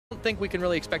don't think we can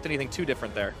really expect anything too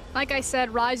different there. Like I said,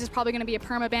 Ryze is probably going to be a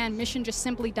permaban. Mission just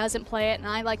simply doesn't play it, and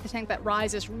I like to think that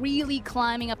Ryze is really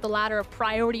climbing up the ladder of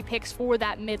priority picks for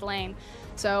that mid lane.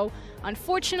 So,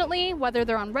 unfortunately, whether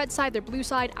they're on red side, they're blue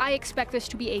side, I expect this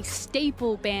to be a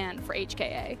staple ban for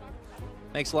HKA.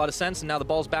 Makes a lot of sense, and now the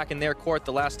ball's back in their court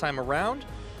the last time around.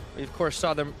 We, of course,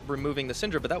 saw them removing the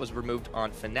Syndra, but that was removed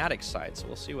on Fnatic's side, so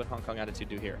we'll see what Hong Kong Attitude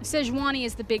do here. Sejuani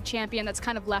is the big champion that's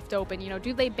kind of left open. You know,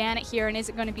 do they ban it here, and is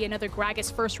it going to be another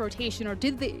Gragas first rotation, or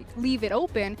did they leave it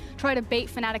open, try to bait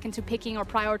Fnatic into picking or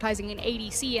prioritizing an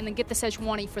ADC, and then get the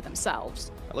Sejuani for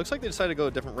themselves? It looks like they decided to go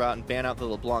a different route and ban out the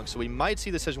LeBlanc, so we might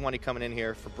see the Sejuani coming in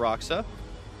here for Broxa.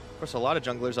 Of course, a lot of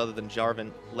junglers other than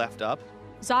Jarvan left up.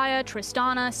 Xayah,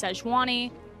 Tristana,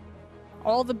 Sejuani.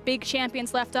 All the big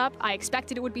champions left up. I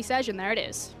expected it would be Sej, and there it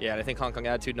is. Yeah, and I think Hong Kong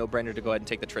Attitude, no-brainer to go ahead and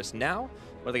take the Trist now.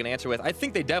 What are they going to answer with? I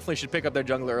think they definitely should pick up their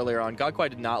jungler earlier on.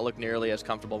 Godquai did not look nearly as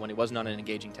comfortable when he wasn't on an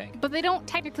engaging tank. But they don't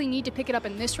technically need to pick it up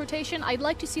in this rotation. I'd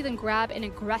like to see them grab an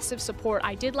aggressive support.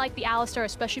 I did like the Alistar,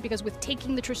 especially because with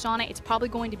taking the Tristana, it's probably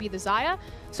going to be the Xayah.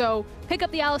 So pick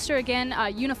up the Alistar again.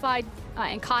 Unified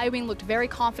and Kaiwing looked very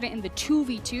confident in the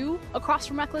 2v2 across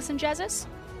from Reckless and Jesus.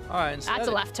 All right, that's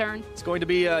a left turn. It's going to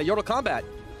be Yordle Combat.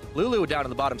 Lulu down on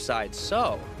the bottom side,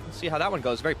 so let's see how that one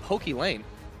goes. Very pokey lane.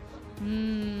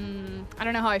 I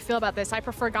don't know how I feel about this. I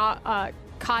prefer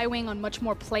Kaiwing on much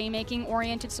more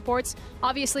playmaking-oriented supports.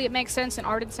 Obviously, it makes sense, an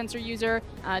Ardent Sensor user,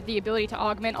 the ability to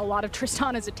augment a lot of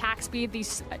Tristana's attack speed.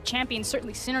 These champions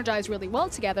certainly synergize really well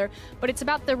together, but it's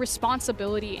about the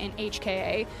responsibility in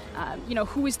HKA. You know,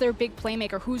 who is their big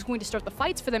playmaker? Who's going to start the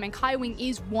fights for them? And Kaiwing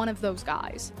is one of those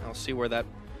guys. I'll see where that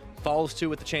falls to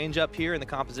with the change up here in the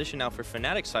composition now for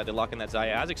Fnatic's side. They're locking that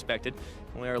Xayah as expected.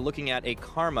 And we are looking at a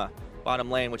Karma bottom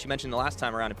lane, which you mentioned the last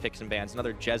time around in picks and bans.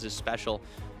 Another Jez's special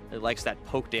that likes that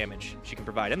poke damage she can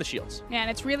provide, and the shields. Yeah, and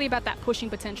it's really about that pushing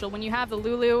potential. When you have the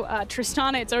Lulu,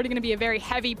 Tristana, it's already going to be a very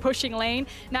heavy pushing lane.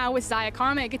 Now with Xayah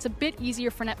Karma, it gets a bit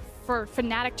easier for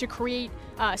Fnatic to create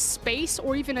space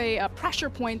or even a pressure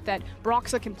point that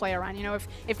Broxa can play around. You know,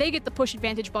 if they get the push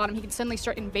advantage bottom, he can suddenly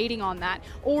start invading on that.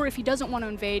 Or if he doesn't want to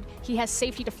invade, he has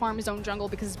safety to farm his own jungle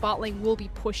because his bot lane will be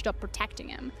pushed up protecting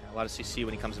him. A lot of CC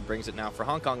when he comes and brings it now. For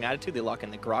Hong Kong Attitude, they lock in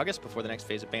the Gragas before the next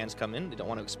phase of bans come in. They don't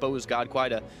want to expose Godquai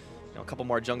to a couple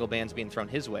more jungle bans being thrown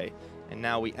his way. And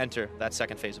now we enter that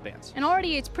second phase of bans. And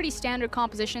already it's pretty standard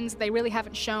compositions. They really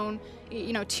haven't shown,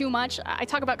 you know, too much. I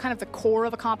talk about kind of the core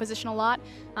of a composition a lot.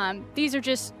 These are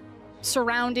just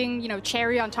surrounding, you know,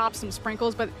 cherry on top, some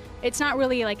sprinkles, but it's not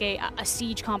really like a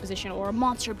siege composition or a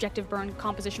monster objective burn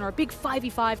composition or a big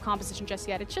 5v5 composition just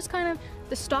yet. It's just kind of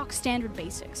the stock standard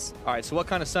basics. All right, so what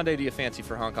kind of Sunday do you fancy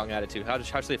for Hong Kong Attitude? How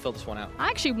should they fill this one out? I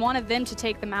actually wanted them to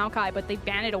take the Maokai, but they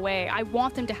banned it away. I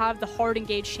want them to have the hard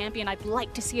engaged champion. I'd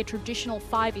like to see a traditional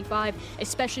 5v5,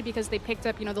 especially because they picked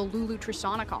up, you know, the Lulu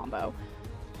Tristana combo.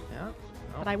 Yeah. Well,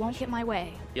 but I won't get my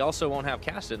way. He also won't have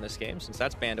Cast in this game since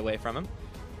that's banned away from him.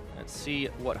 Let's see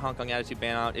what Hong Kong Attitude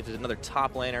ban out if there's another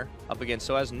top laner up against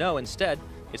Soaz. No, instead,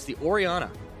 it's the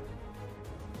Orianna.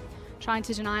 Trying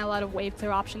to deny a lot of wave clear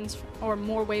options, or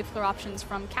more wave clear options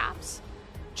from Caps.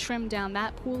 Trim down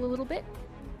that pool a little bit.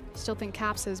 Still think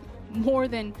Caps has more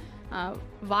than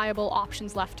viable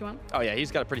options left to him. Oh yeah, he's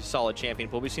got a pretty solid champion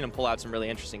pool. We've seen him pull out some really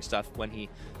interesting stuff when he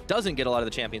doesn't get a lot of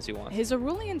the champions he wants. His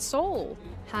Aurelian Soul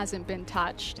hasn't been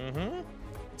touched.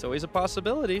 It's always a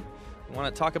possibility. You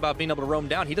want to talk about being able to roam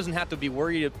down. He doesn't have to be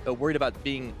worried about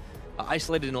being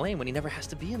isolated in lane when he never has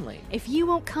to be in lane. If you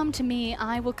won't come to me,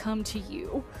 I will come to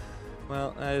you.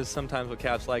 Well, that is sometimes what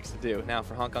Caps likes to do. Now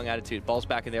for Hong Kong Attitude, ball's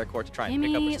back in their court to try and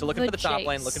pick up. We're still looking for the top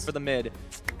lane, looking for the mid.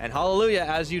 And hallelujah,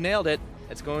 as you nailed it,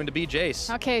 it's going to be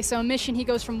Jace. Okay, so Mission, he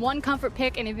goes from one comfort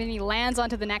pick and then he lands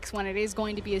onto the next one. It is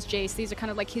going to be his Jace. These are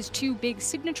kind of like his two big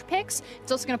signature picks.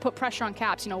 It's also going to put pressure on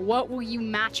Caps. You know, what will you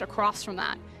match across from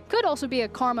that? Could also be a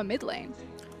Karma mid lane.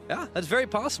 Yeah, that's very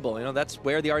possible. You know, that's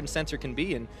where the Ardent Sensor can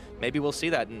be, and maybe we'll see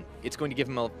that. And it's going to give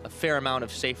him a fair amount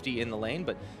of safety in the lane,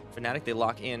 but Fnatic, they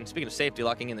lock in, speaking of safety,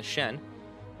 locking in the Shen.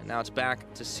 And now it's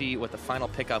back to see what the final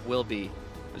pickup will be.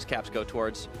 Does Caps go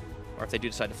towards, or if they do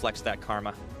decide to flex that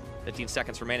Karma. 15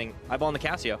 seconds remaining. Eyeballing the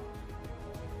Cassio.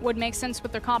 Would make sense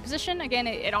with their composition. Again,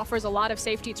 it offers a lot of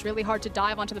safety. It's really hard to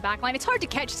dive onto the backline. It's hard to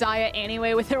catch Xayah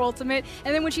anyway with their ultimate.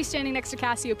 And then when she's standing next to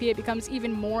Cassiopeia, it becomes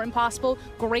even more impossible.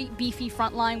 Great beefy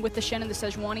front line with the Shen and the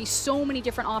Sejuani. So many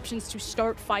different options to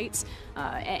start fights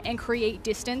and create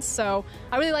distance. So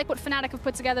I really like what Fnatic have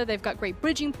put together. They've got great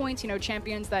bridging points, you know,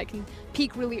 champions that can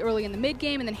peak really early in the mid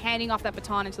game and then handing off that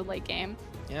baton into the late game.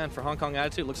 Yeah, and for Hong Kong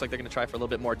Attitude, it looks like they're going to try for a little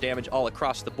bit more damage all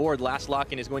across the board. Last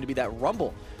lock-in is going to be that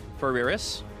Rumble for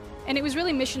Riris. And it was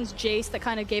really Mission's Jace that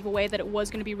kind of gave away that it was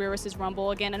going to be Riris's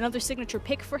Rumble. Again, another signature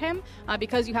pick for him.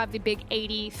 Because you have the big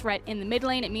 80 threat in the mid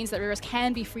lane, it means that Riris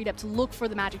can be freed up to look for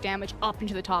the magic damage up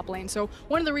into the top lane. So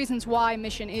one of the reasons why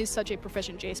Mission is such a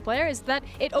proficient Jace player is that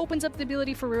it opens up the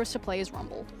ability for Riris to play his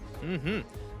Rumble.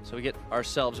 So we get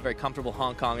ourselves a very comfortable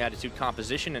Hong Kong attitude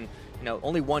composition, and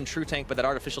only one true tank, but that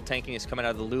artificial tanking is coming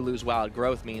out of the Lulu's Wild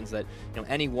Growth means that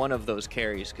any one of those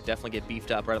carries could definitely get beefed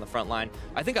up right on the front line.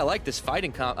 I think I like this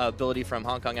fighting ability from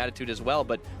Hong Kong attitude as well,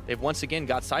 but they've once again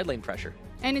got side lane pressure.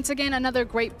 And it's, again, another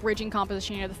great bridging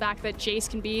composition here. The fact that Jace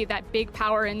can be that big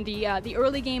power in the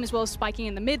early game as well as spiking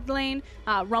in the mid lane.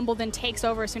 Rumble then takes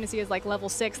over as soon as he is like level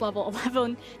 6, level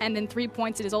 11, and then 3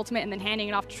 points at his ultimate and then handing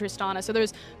it off to Tristana. So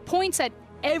there's points at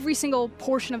every single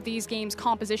portion of these games'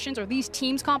 compositions, or these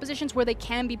teams' compositions, where they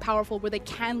can be powerful, where they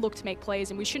can look to make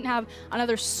plays, and we shouldn't have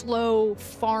another slow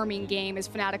farming game as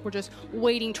Fnatic were just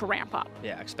waiting to ramp up.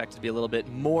 Yeah, expect it to be a little bit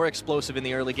more explosive in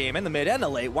the early game, and the mid, and the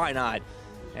late, why not?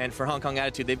 And for Hong Kong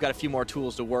attitude, they've got a few more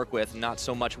tools to work with, not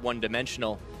so much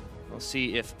one-dimensional. We'll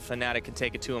see if Fnatic can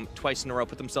take it to them twice in a row,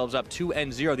 put themselves up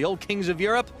 2-0. The old kings of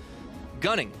Europe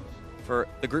gunning for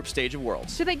the group stage of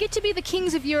Worlds. Do they get to be the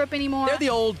kings of Europe anymore? They're the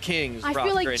old kings, I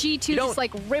feel like G2 just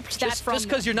like ripped that from them. Just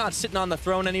because you're not sitting on the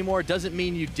throne anymore doesn't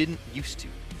mean you didn't used to.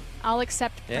 I'll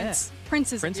accept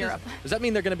princes of Europe. Does that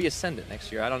mean they're going to be ascendant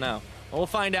next year? I don't know. Well, we'll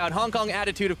find out. Hong Kong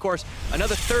attitude, of course,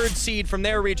 another third seed from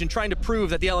their region, trying to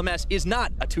prove that the LMS is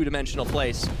not a two-dimensional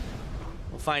place.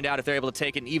 We'll find out if they're able to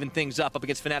take it and even things up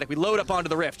against Fnatic. We load up onto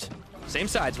the Rift. Same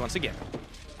sides once again.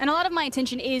 And a lot of my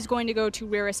attention is going to go to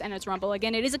Riris and its Rumble.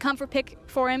 Again, it is a comfort pick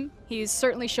for him. He's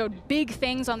certainly showed big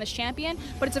things on this champion,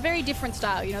 but it's a very different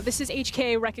style. This is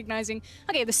HK recognizing,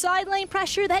 okay, the side lane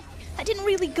pressure, that didn't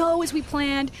really go as we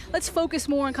planned. Let's focus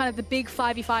more on kind of the big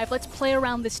 5v5. Let's play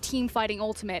around this team fighting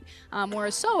ultimate.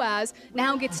 Whereas Soaz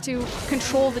now gets to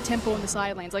control the tempo in the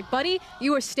side lanes. Like, buddy,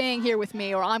 you are staying here with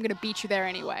me or I'm going to beat you there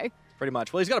anyway. Pretty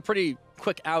much. Well, he's got a pretty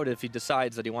quick out if he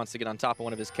decides that he wants to get on top of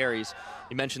one of his carries.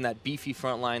 You mentioned that beefy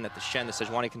front line that the Shen, the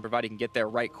Sejuani can provide. He can get there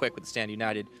right quick with the Stand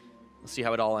United. We'll see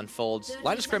how it all unfolds.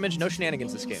 Line of scrimmage, no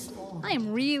shenanigans this game. I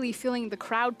am really feeling the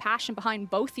crowd passion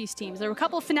behind both these teams. There were a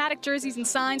couple of Fnatic jerseys and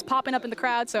signs popping up in the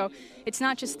crowd, so it's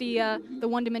not just the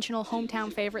one-dimensional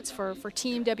hometown favorites for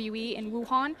Team WE in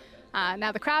Wuhan.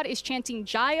 Now the crowd is chanting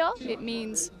Jaya. It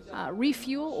means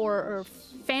refuel or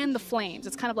fan the flames.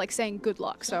 It's kind of like saying good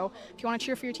luck. So if you want to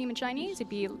cheer for your team in Chinese, it'd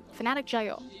be Fnatic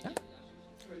Jayo. Yeah.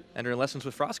 Entering lessons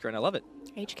with Frosker, and I love it.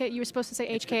 HK, you were supposed to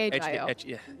say HK Jayo.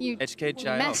 Yeah. You HK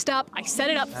Jayo. messed up. I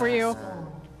set it up for you.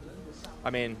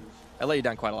 I mean, I let you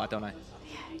down quite a lot, don't I?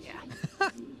 Yeah.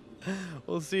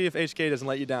 We'll see if HK doesn't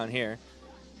let you down here.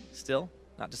 Still,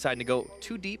 not deciding to go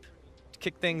too deep to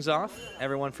kick things off.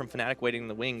 Everyone from Fnatic waiting in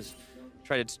the wings,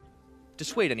 try to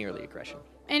dissuade any early aggression.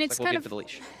 And it's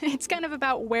kind of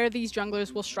about where these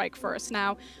junglers will strike first.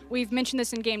 Now, we've mentioned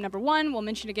this in game number 1. We'll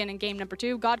mention it again in game number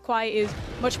 2. Godquai is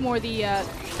much more the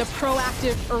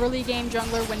proactive early game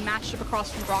jungler when matched up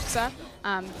across from Broxa.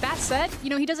 That said,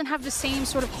 he doesn't have the same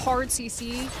sort of hard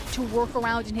CC to work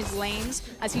around in his lanes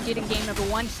as he did in game number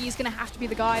 1. He's going to have to be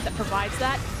the guy that provides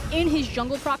that. In his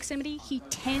jungle proximity, he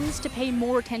tends to pay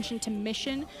more attention to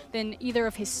mission than either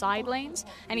of his side lanes,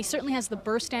 and he certainly has the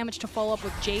burst damage to follow up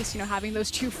with Jace, having those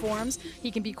two forms.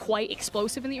 He can be quite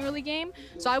explosive in the early game,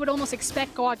 so I would almost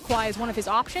expect Godquai as one of his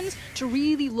options to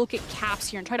really look at Caps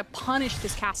here and try to punish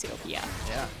this Cassiopeia.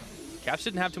 Yeah. Caps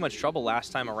didn't have too much trouble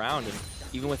last time around, and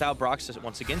even without Brox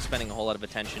once again spending a whole lot of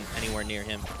attention anywhere near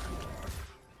him.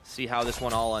 See how this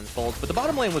one all unfolds. But the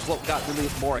bottom lane was what got really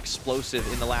more explosive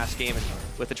in the last game, and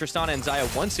with the Tristana and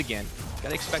Xayah once again,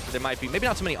 gotta expect that there might be, maybe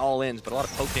not so many all-ins, but a lot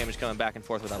of poke damage coming back and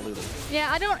forth without Lulu. Yeah,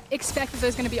 I don't expect that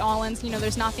there's gonna be all-ins.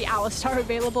 There's not the Alistar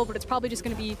available, but it's probably just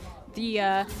gonna be the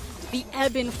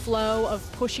ebb and flow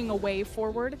of pushing a wave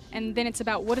forward, and then it's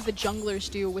about what do the junglers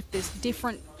do with this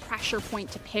different pressure point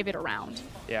to pivot around.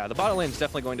 Yeah, the bottom lane is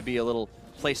definitely going to be a little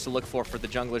place to look for the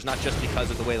junglers, not just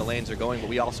because of the way the lanes are going, but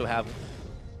we also have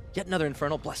yet another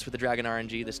Infernal, blessed with the Dragon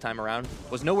RNG this time around.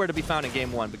 Was nowhere to be found in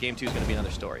game 1, but game 2 is going to be another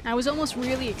story. I was almost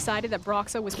really excited that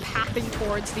Broxa was pathing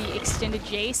towards the extended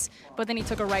Jace, but then he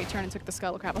took a right turn and took the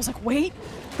Skull Crab. I was like, wait,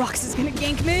 Broxa's going to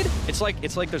gank mid? It's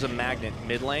like there's a magnet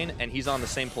mid lane, and he's on the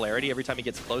same polarity. Every time he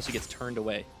gets close, he gets turned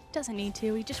away. Doesn't need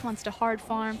to. He just wants to hard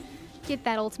farm, get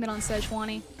that ultimate on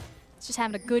Sejuani. He's just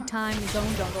having a good time in his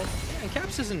own jungle. And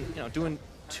Caps isn't, doing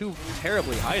too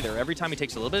terribly either. Every time he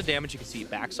takes a little bit of damage, you can see he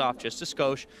backs off just a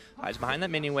skosh, hides behind that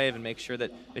minion wave, and makes sure that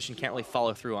Mission can't really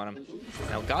follow through on him.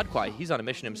 Now Godquai, he's on a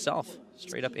mission himself,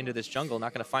 straight up into this jungle.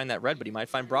 Not going to find that red, but he might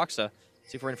find Broxa.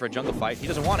 See if we're in for a jungle fight. He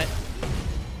doesn't want it.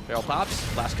 Barrel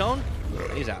pops, last cone,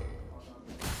 and he's out.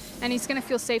 And he's going to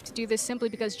feel safe to do this simply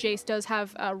because Jace does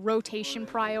have a rotation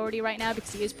priority right now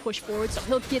because he is pushed forward, so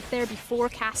he'll get there before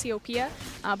Cassiopeia.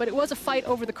 But it was a fight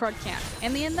over the Krug camp.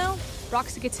 In the end, though,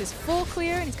 Broxah gets his full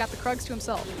clear, and he's got the Krugs to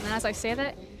himself. And as I say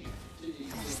that,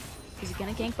 is he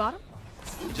going to gank bottom?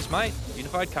 He just might.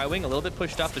 Unified Kaiwing a little bit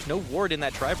pushed up. There's no ward in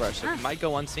that tri-brush, so he might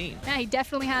go unseen. Yeah, he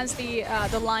definitely has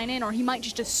the line in, or he might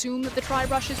just assume that the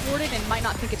tri-brush is warded and might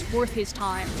not think it's worth his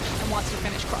time and wants to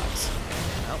finish Krugs.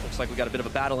 Well, looks like we got a bit of a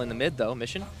battle in the mid, though.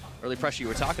 Mission, early pressure you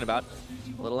were talking about.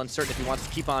 A little uncertain if he wants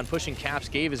to keep on pushing. Caps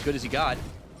gave as good as he got.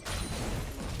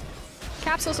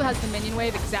 Caps also has the minion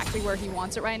wave exactly where he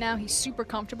wants it right now. He's super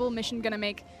comfortable. Mission gonna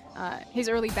make his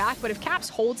early back, but if Caps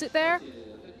holds it there,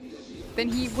 then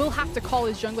he will have to call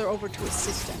his jungler over to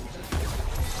assist him.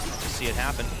 See it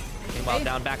happen. Meanwhile,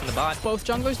 down back in the bot. Both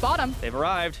junglers bottom. They've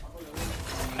arrived.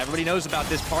 Everybody knows about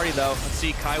this party, though. Let's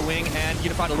see, Kaiwing and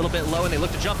Unified a little bit low, and they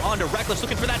look to jump onto Reckless,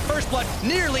 looking for that first blood.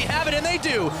 Nearly have it, and they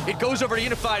do. It goes over to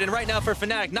Unified, and right now for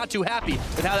Fnatic, not too happy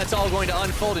with how that's all going to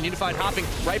unfold, and Unified hopping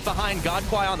right behind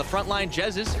Godquai on the front line.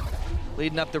 Jez is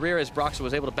leading up the rear as Broxah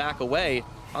was able to back away.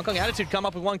 Hong Kong Attitude come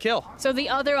up with 1 kill. So the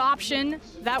other option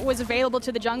that was available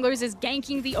to the junglers is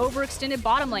ganking the overextended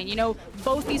bottom lane. You know,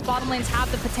 both these bottom lanes have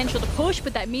the potential to push,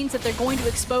 but that means that they're going to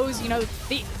expose, you know,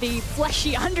 the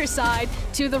fleshy underside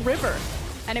to the river.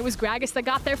 And it was Gragas that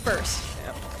got there first.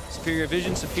 Yep. Superior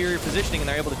vision, superior positioning, and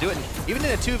they're able to do it. And even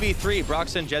in a 2v3,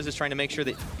 Broxah and Jez is trying to make sure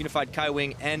that Unified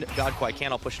Kaiwing and Godquai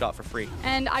can't all push it off for free.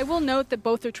 And I will note that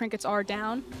both their trinkets are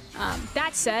down.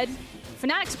 That said,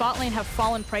 Fnatic's bot lane have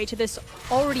fallen prey to this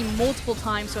already multiple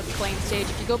times throughout the playing stage.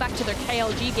 If you go back to their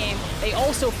KLG game, they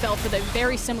also fell for the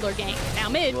very similar game. Now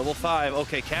mid. Level 5,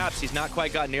 okay, Caps, he's not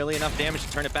quite got nearly enough damage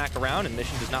to turn it back around, and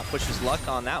Mission does not push his luck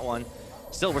on that one.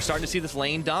 Still, we're starting to see this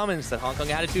lane dominance that Hong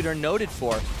Kong Attitude are noted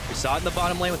for. We saw it in the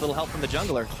bottom lane with a little help from the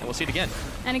jungler, and we'll see it again.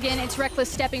 And again, it's Reckless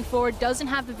stepping forward, doesn't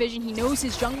have the vision. He knows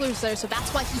his jungler's there, so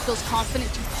that's why he feels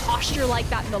confident to posture like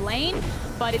that in the lane.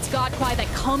 But it's Godquai that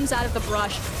comes out of the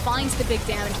brush, finds the big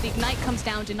damage. The Ignite comes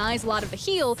down, denies a lot of the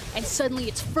heal, and suddenly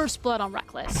it's first blood on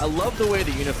Reckless. I love the way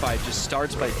the Unified just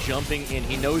starts by jumping in.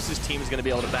 He knows his team is going to be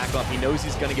able to back up. He knows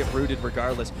he's going to get rooted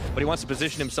regardless, but he wants to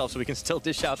position himself so he can still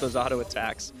dish out those auto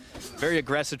attacks. Very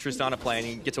aggressive Tristana play, and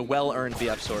he gets a well-earned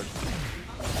BF sword.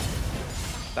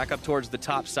 Back up towards the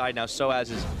top side now. Soaz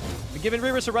is giving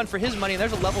Reavers a run for his money, and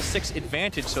there's a level 6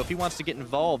 advantage, so if he wants to get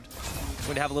involved, he's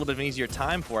going to have a little bit of an easier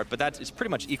time for it, but that is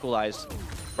pretty much equalized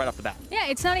right off the bat. Yeah,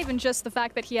 it's not even just the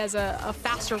fact that he has a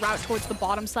faster route towards the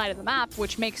bottom side of the map,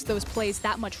 which makes those plays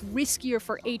that much riskier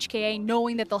for HKA,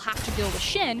 knowing that they'll have to deal with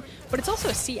Shin, but it's also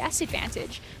a CS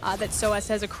advantage that Soaz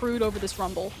has accrued over this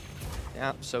Rumble.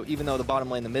 Yeah, so even though the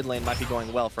bottom lane, the mid lane might be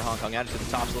going well for Hong Kong Attitude,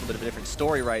 the top's a little bit of a different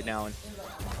story right now, and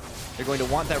they're going to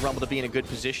want that Rumble to be in a good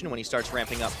position when he starts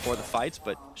ramping up for the fights,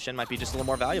 but Shen might be just a little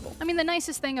more valuable. I mean, the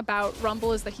nicest thing about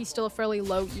Rumble is that he's still a fairly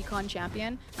low econ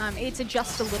champion. It's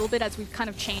adjusted a little bit as we've kind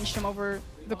of changed him over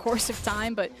the course of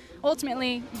time, but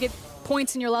ultimately you get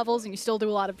points in your levels and you still do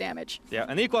a lot of damage. Yeah,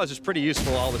 and the equalizer is pretty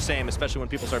useful all the same, especially when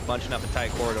people start bunching up in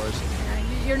tight corridors.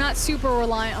 You're not super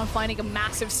reliant on finding a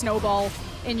massive snowball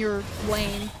in your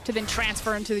lane to then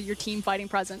transfer into your team fighting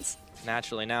presence.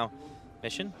 Naturally. Now,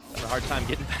 Mission having a hard time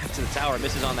getting back to the tower.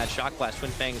 Misses on that shock blast.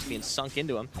 Twin Fang is being sunk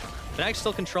into him. Fnatic's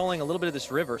still controlling a little bit of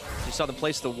this river. You saw them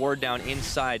place the ward down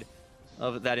inside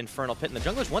of that infernal pit, and the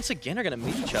junglers once again are going to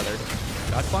meet each other.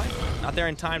 Godquai not there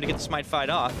in time to get the smite fight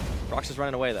off. Broxah's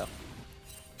running away though.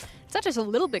 It's not just a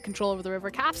little bit control over the river.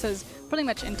 Caps has pretty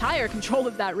much entire control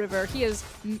of that river. He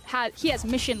has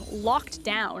Mission locked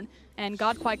down, and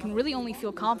Godquai can really only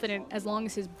feel confident as long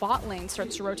as his bot lane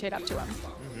starts to rotate up to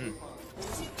him.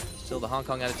 Still, the Hong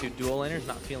Kong Attitude dual laners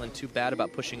not feeling too bad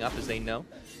about pushing up as they know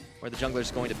where the jungler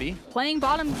is going to be. Playing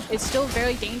bottom is still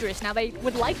very dangerous. Now, they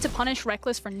would like to punish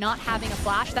Reckless for not having a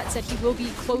flash. That said, he will be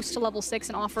close to level 6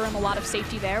 and offer him a lot of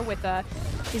safety there with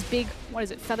his big, what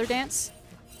is it, Feather Dance?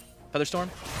 Featherstorm?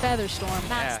 Featherstorm,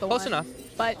 that's the one. Close enough.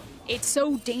 But it's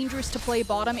so dangerous to play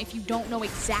bottom if you don't know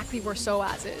exactly where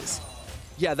Soaz is.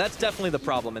 Yeah, that's definitely the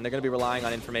problem, and they're going to be relying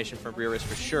on information from Reavers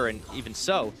for sure, and even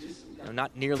so, you know,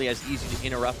 not nearly as easy to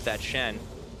interrupt that Shen.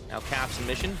 Now Caps and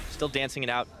Mission still dancing it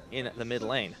out in the mid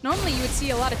lane. Normally you would see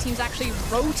a lot of teams actually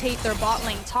rotate their bot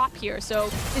lane top here, so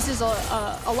this is a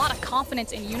lot of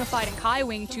confidence in Unified and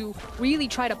Kaiwing to really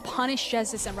try to punish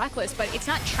Jezis and Reckless, but it's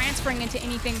not transferring into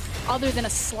anything other than a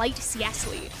slight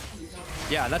CS lead.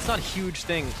 Yeah, that's not a huge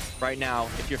thing right now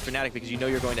if you're Fnatic, because you know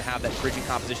you're going to have that bridging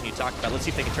composition you talked about. Let's see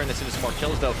if they can turn this into some more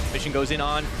kills, though. Mission goes in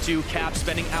on to Cap,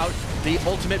 spending out the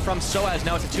ultimate from Soaz.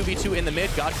 Now it's a 2v2 in the mid.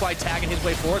 Godquai tagging his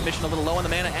way forward. Mission a little low on the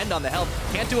mana and on the health.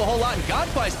 Can't do a whole lot, and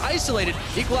Godquai's isolated.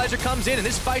 Equalizer comes in, and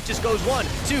this fight just goes 1,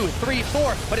 2, 3,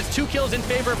 4, but it's 2 kills in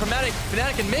favor of Fnatic.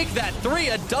 Fnatic can make that 3,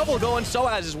 a double going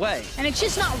Soaz's way. And it's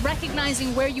just not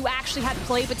recognizing where you actually had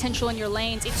play potential in your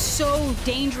lanes. It's so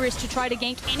dangerous to try to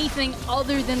gank anything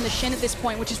other than the Shin at this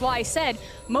point, which is why I said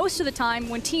most of the time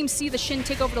when teams see the Shin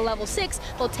take over to level 6,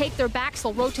 they'll take their backs,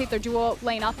 they'll rotate their duo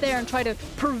lane up there and try to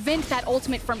prevent that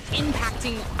ultimate from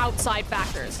impacting outside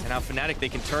factors. And now Fnatic, they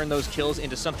can turn those kills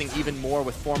into something even more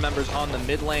with 4 members on the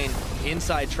mid lane,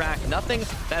 inside track. Nothing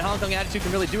that Hong Kong Attitude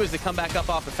can really do as they come back up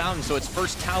off the fountain, so it's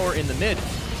first tower in the mid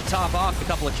to top off the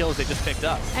couple of kills they just picked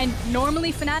up. And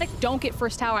normally Fnatic don't get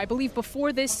first tower. I believe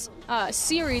before this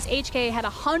series, HK had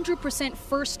 100%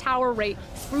 first tower rate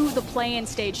through the play-in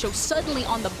stage, so suddenly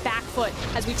on the back foot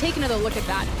as we take another look at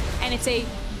that. And it's a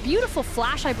beautiful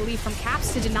flash, I believe, from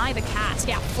Caps to deny the cast.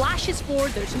 Yeah, flashes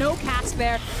forward, there's no cast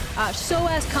there.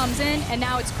 Soaz comes in, and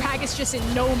now it's Gragas just in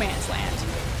no man's land.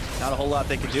 Not a whole lot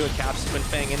they could do, and Caps has been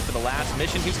fang in for the last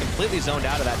mission. He was completely zoned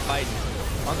out of that fight.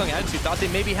 Hong Kong Attitude thought they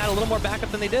maybe had a little more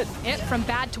backup than they did. Yep, from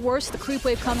bad to worse, the creep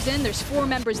wave comes in, there's 4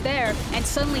 members there, and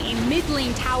suddenly a mid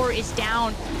lane tower is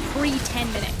down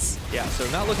pre-10 minutes. Yeah, so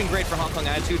not looking great for Hong Kong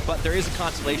Attitude, but there is a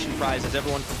consolation prize as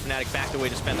everyone from Fnatic backed away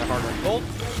to spend their hard-earned gold.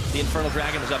 The Infernal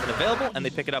Dragon was up and available, and they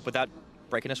pick it up without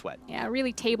breaking a sweat. Yeah,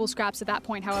 really table scraps at that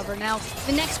point, however. Now,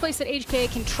 the next place that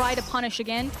HK can try to punish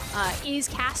again is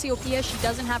Cassiopeia. She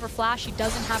doesn't have her flash, she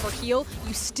doesn't have her heal.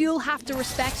 You still have to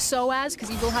respect Soaz, because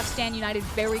he will have Stand United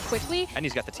very quickly. And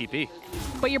he's got the TP.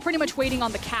 But you're pretty much waiting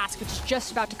on the cast, which is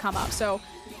just about to come up. So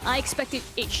I expect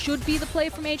it should be the play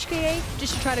from HKA,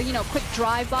 just to try to, quick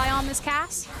drive-by on this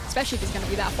cast, especially if it's going to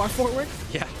be that far forward.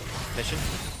 Yeah, Mission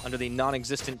under the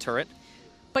non-existent turret.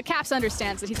 But Caps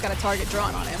understands that he's got a target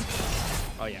drawn on him.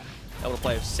 Oh yeah, able to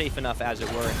play safe enough as it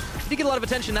were. He did get a lot of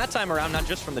attention that time around, not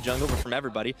just from the jungle, but from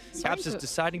everybody. Caps is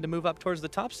deciding to move up towards the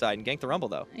top side and gank the Rumble,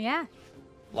 though. Yeah.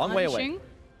 Long way away.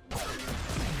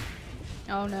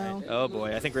 Oh no. Oh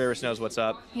boy, I think Rarus knows what's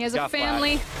up. He has a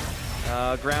family.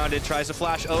 Grounded, tries to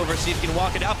flash over, see if he can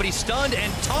walk it out, but he's stunned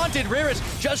and taunted.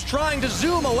 Rarus just trying to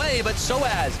zoom away, but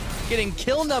Soaz getting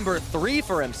kill number 3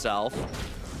 for himself.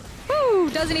 Woo,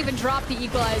 doesn't even drop the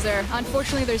equalizer.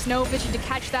 Unfortunately, there's no vision to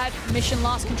catch that. Mission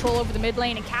lost control over the mid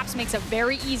lane, and Caps makes a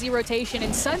very easy rotation.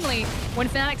 And suddenly, when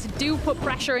Fnatic do put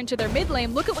pressure into their mid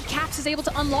lane, look at what Caps is able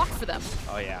to unlock for them.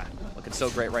 Oh yeah, looking so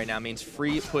great right now. Means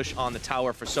free push on the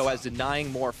tower for Soaz,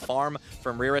 denying more farm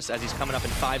from Rarus as he's coming up in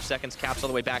 5 seconds. Caps all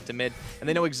the way back to mid, and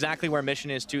they know exactly where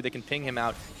Mission is too. They can ping him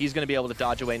out. He's going to be able to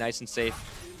dodge away nice and safe.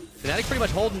 Fnatic pretty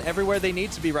much holding everywhere they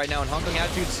need to be right now, and Hong Kong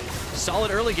Attitude's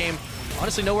solid early game.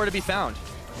 Honestly, nowhere to be found.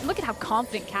 Look at how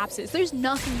confident Caps is. There's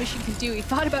nothing Mission can do. He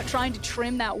thought about trying to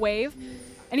trim that wave,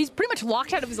 and he's pretty much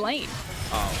locked out of his lane.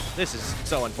 Oh, this is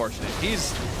so unfortunate.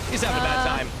 He's having a bad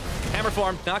time. Hammer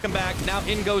form, knock him back. Now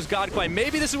in goes Godquai.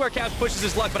 Maybe this is where Caps pushes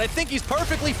his luck, but I think he's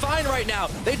perfectly fine right now.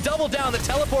 They double down, the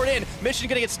teleport in. Mission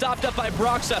gonna get stopped up by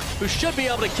Broxa, who should be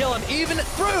able to kill him even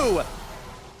through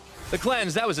the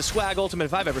cleanse. That was a swag ultimate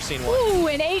if I've ever seen one. Ooh,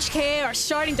 and HK are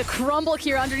starting to crumble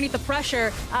here underneath the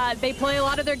pressure. They play a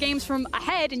lot of their games from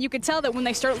ahead, and you can tell that when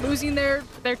they start losing their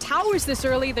towers this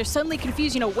early, they're suddenly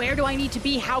confused. Where do I need to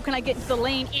be? How can I get into the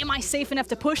lane? Am I safe enough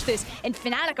to push this? And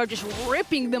Fnatic are just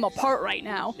ripping them apart right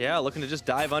now. Yeah, looking to just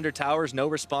dive under towers. No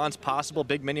response possible.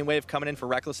 Big minion wave coming in for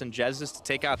Reckless and Jesus to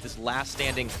take out this last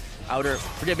standing outer.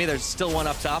 Forgive me, there's still one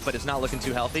up top, but it's not looking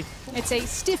too healthy. It's a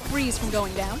stiff breeze from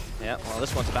going down. Yeah, well,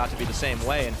 this one's about to be the same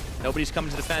way, and nobody's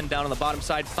coming to defend down on the bottom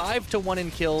side. 5-1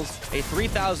 in kills, a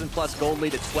 3,000+ gold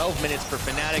lead at 12 minutes for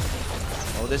Fnatic.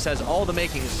 Oh, this has all the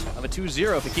makings of a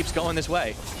 2-0 if it keeps going this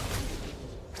way.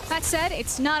 That said,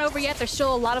 it's not over yet. There's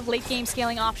still a lot of late game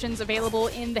scaling options available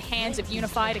in the hands of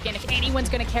Unified. Again, if anyone's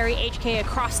going to carry HK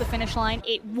across the finish line,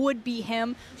 it would be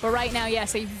him. But right now,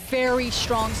 yes, a very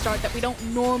strong start that we don't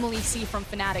normally see from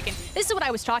Fnatic. And this is what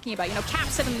I was talking about. Cap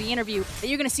said in the interview that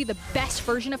you're going to see the best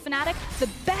version of Fnatic. The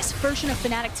best version of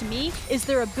Fnatic to me is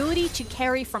their ability to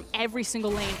carry from every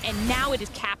single lane. And now it is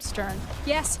Cap's turn.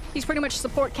 Yes, he's pretty much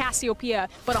support Cassiopeia,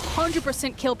 but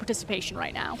 100% kill participation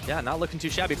right now. Yeah, not looking too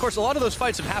shabby. Of course, a lot of those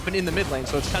fights have happened in the mid lane,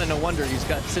 so it's kind of no wonder he's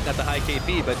got sitting at the high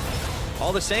KP, but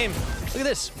all the same, look at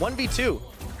this, 1v2,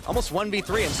 almost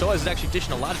 1v3, and Soaz is actually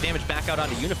dishing a lot of damage back out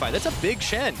onto Unified. That's a big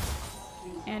Shen.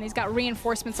 And he's got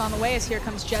reinforcements on the way as here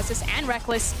comes Jesus and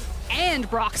Reckless. and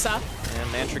Broxa.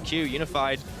 And Mantra Q,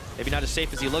 Unified, maybe not as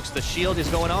safe as he looks. The shield is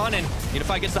going on, and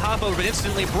Unified gets the hop over, but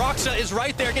instantly Broxa is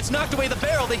right there, gets knocked away the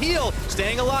barrel, the heal,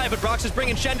 staying alive, but Broxa's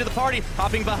bringing Shen to the party,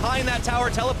 hopping behind that tower,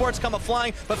 teleports come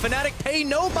flying, but Fnatic pay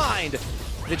no mind.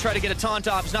 They try to get a taunt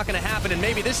off, it's not going to happen, and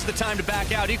maybe this is the time to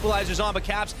back out. Equalizer's on, but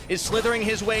Caps is slithering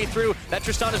his way through. That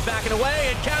Tristan is backing away,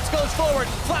 and Caps goes forward,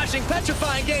 flashing,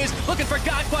 petrifying gaze, looking for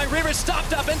Godquine. Rivers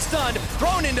stopped up and stunned,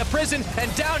 thrown into prison,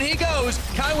 and down he goes.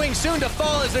 Kaiwing soon to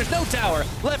fall as there's no tower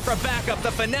left for backup. The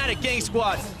Fnatic gang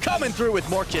squad coming through with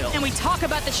more kills. And we talk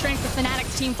about the strength of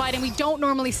Fnatic's team fight, and we don't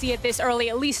normally see it this early,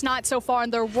 at least not so far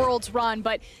in their Worlds run,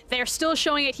 but they're still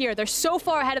showing it here. They're so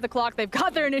far ahead of the clock. They've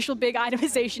got their initial big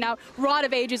itemization out, Rod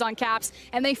of Ages on Caps,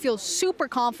 and they feel super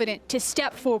confident to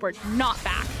step forward, not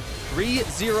back.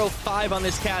 3-0-5 on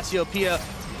this Cassiopeia.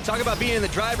 Talk about being in the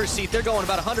driver's seat. They're going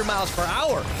about 100 miles per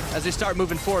hour as they start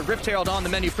moving forward. Rift Herald on the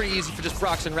menu, pretty easy for just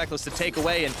Brox and Reckless to take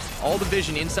away, and all the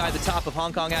vision inside the top of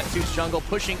Hong Kong Attitude's jungle,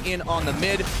 pushing in on the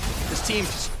mid. This team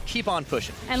just keep on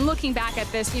pushing. And looking back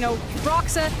at this, you know,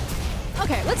 Broxa,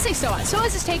 okay, let's say Soaz.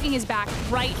 Soaz is taking his back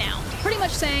right now. Pretty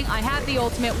much saying, I have the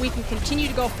ultimate, we can continue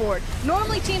to go forward.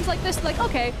 Normally teams like this, like,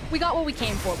 okay, we got what we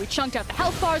came for. We chunked out the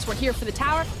health bars, we're here for the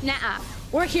tower. Nah-uh.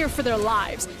 We're here for their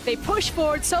lives. They push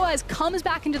forward, Soaz comes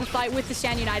back into the fight with the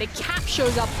Stand United. Cap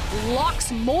shows up,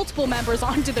 locks multiple members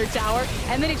onto their tower,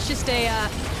 and then it's just a,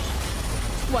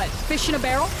 what, fish in a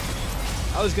barrel?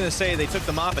 I was gonna say they took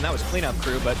them off and that was cleanup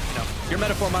crew, but you know, your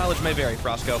metaphor mileage may vary,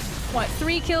 Frosco. What,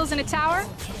 3 kills in a tower?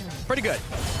 Pretty good.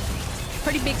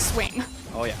 Pretty big swing.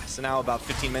 Oh yeah, so now about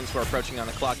 15 minutes we're approaching on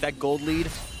the clock. That gold lead,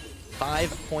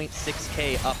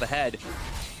 5.6K up ahead.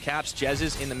 Caps,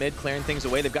 Jez's in the mid, clearing things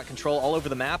away. They've got control all over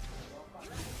the map.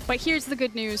 But here's the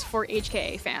good news for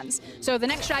HKA fans. So the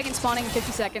next dragon spawning in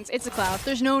 50 seconds, it's a Cloud.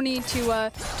 There's no need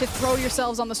to throw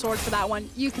yourselves on the sword for that one.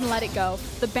 You can let it go.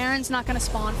 The Baron's not going to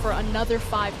spawn for another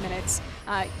 5 minutes.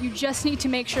 You just need to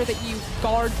make sure that you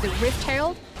guard the Rift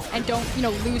Herald and don't, you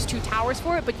know, lose 2 towers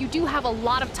for it. But you do have a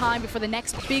lot of time before the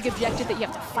next big objective that you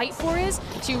have to fight for is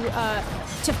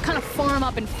to kind of farm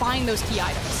up and find those key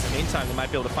items. In the meantime, they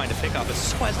might be able to find a pick off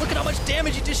as Soaz. Look at how much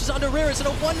damage he dishes onto Riris in a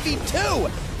 1v2.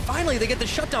 Finally, they get the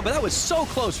shutdown, but that was so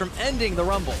close from ending the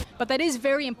Rumble. But that is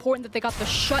very important that they got the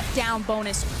shutdown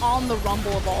bonus on the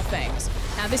Rumble of all things.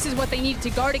 Now, this is what they needed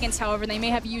to guard against, however. They may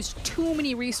have used too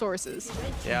many resources.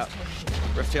 Yeah.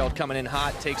 Rift Herald coming in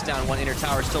hot, takes down one inner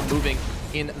tower, still moving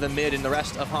in the mid, and the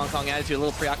rest of Hong Kong Attitude a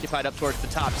little preoccupied up towards the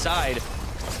top side.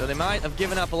 So they might have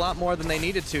given up a lot more than they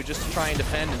needed to just to try and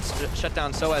defend and shut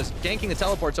down Soaz. Ganking the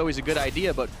teleport's always a good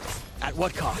idea, but at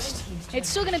what cost? It's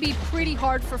still going to be pretty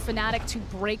hard for Fnatic to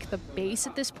break the base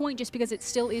at this point, just because it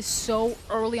still is so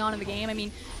early on in the game. I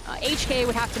mean, HK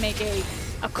would have to make a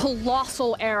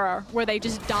colossal error where they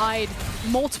just died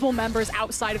multiple members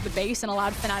outside of the base and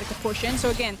allowed Fnatic to push in. So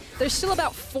again, there's still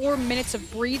about 4 minutes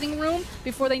of breathing room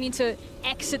before they need to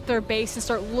exit their base and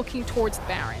start looking towards the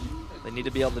Baron. They need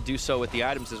to be able to do so with the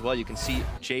items as well. You can see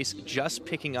Jace just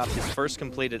picking up his first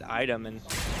completed item, and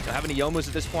having a Youmu's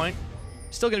at this point,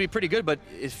 still going to be pretty good, but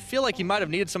I feel like he might have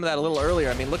needed some of that a little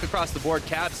earlier. I mean, look across the board.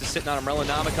 Caps is sitting on Umbrella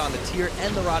Nomicon. The tier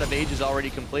and the Rod of Ages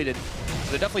already completed. So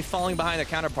they're definitely falling behind their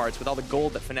counterparts with all the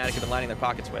gold that Fnatic have been lining their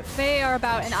pockets with. They are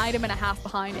about an item and a half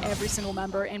behind every single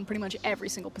member in pretty much every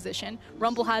single position.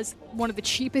 Rumble has one of the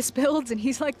cheapest builds, and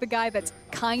he's like the guy that's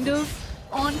kind of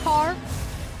on par.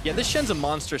 Yeah, this Shen's a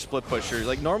monster split pusher.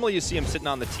 Like, normally you see him sitting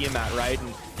on the Tiamat, right,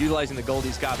 and utilizing the gold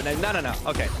he's got. But no.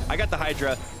 Okay, I got the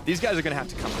Hydra. These guys are going to have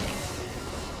to come to me.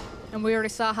 And we already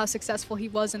saw how successful he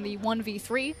was in the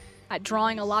 1v3 at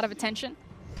drawing a lot of attention.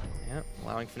 Yeah,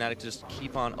 allowing Fnatic to just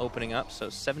keep on opening up. So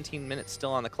 17 minutes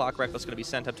still on the clock. Reckless going to be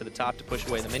sent up to the top to push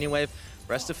away the mini wave.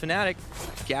 Rest of Fnatic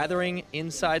gathering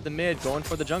inside the mid, going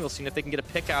for the jungle, seeing if they can get a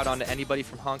pick out onto anybody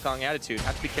from Hong Kong Attitude.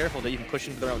 Have to be careful they even push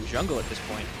into their own jungle at this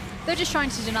point. They're just trying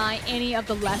to deny any of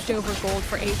the leftover gold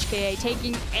for HKA,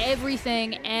 taking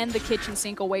everything and the kitchen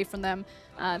sink away from them.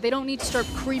 They don't need to start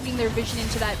creeping their vision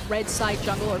into that red side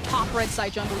jungle or top red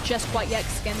side jungle just quite yet,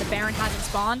 because again, the Baron hasn't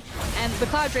spawned, and the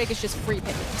Cloud Drake is just free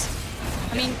pickings.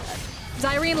 I mean,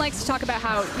 Zyrene likes to talk about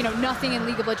how, you know, nothing in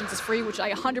League of Legends is free, which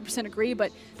I 100% agree,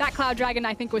 but that Cloud Dragon,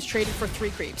 I think, was traded for 3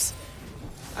 creeps.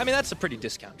 I mean, that's a pretty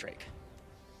discount Drake.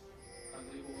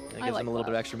 It gives him a little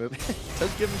bit of extra move.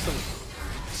 Does give him some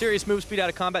serious move speed out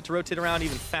of combat to rotate around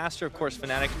even faster. Of course,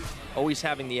 Fnatic always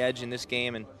having the edge in this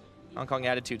game, and Hong Kong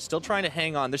Attitude still trying to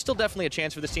hang on. There's still definitely a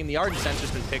chance for this team. The Ardent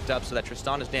Sensor's been picked up, so that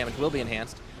Tristana's damage will be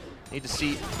enhanced. Need to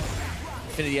see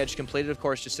Infinity Edge completed, of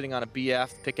course, just sitting on a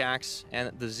BF, Pickaxe,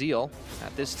 and the Zeal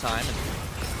at this time. And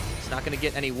it's not going to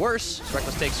get any worse.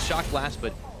 Reckless takes Shock Blast,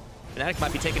 but Fnatic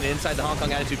might be taking it inside the Hong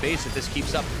Kong Attitude base if this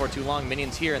keeps up for too long.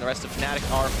 Minions here, and the rest of Fnatic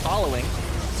are following.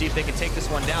 See if they can take this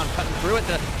one down. Cutting through it,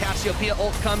 the Cassiopeia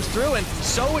ult comes through, and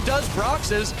so does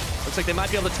Brox's. Looks like they might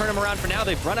be able to turn him around for now.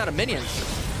 They've run out of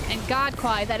minions. And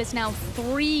Godquai, that is now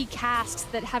 3 casts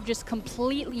that have just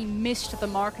completely missed the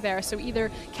mark there. So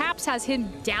either Caps has him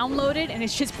downloaded and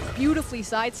is just beautifully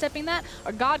sidestepping that,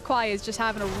 or Godquai is just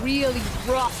having a really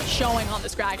rough showing on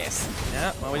this Gragas.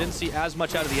 Yeah, well, we didn't see as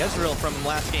much out of the Ezreal from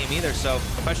last game either, so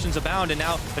questions abound, and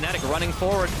now Fnatic running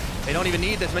forward. They don't even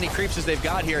need as many creeps as they've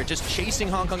got here, just chasing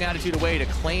Hong Kong Attitude away to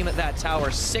claim that tower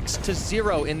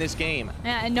 6-0 in this game.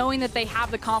 Yeah, and knowing that they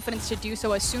have the confidence to do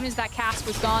so, as soon as that cast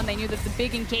was gone, they knew that the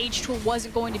big engage tool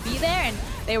wasn't going to be there, and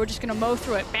they were just going to mow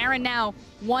through it. Baron now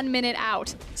 1 minute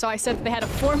out. So I said they had a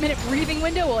 4-minute breathing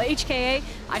window. Well, HKA,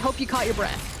 I hope you caught your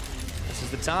breath. This is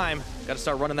the time. Got to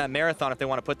start running that marathon if they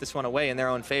want to put this one away in their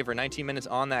own favor. 19 minutes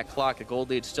on that clock. A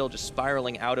gold lead still just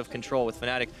spiraling out of control with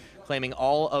Fnatic claiming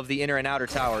all of the inner and outer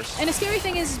towers. And the scary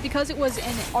thing is because it was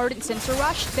an Ardent Sensor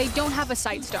Rush, they don't have a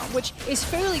Sight Stone, which is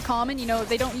fairly common. You know,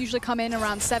 they don't usually come in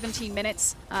around 17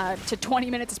 minutes to 20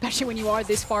 minutes, especially when you are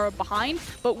this far behind.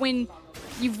 But when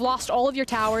you've lost all of your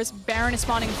towers, Baron is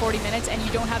spawning in 40 minutes, and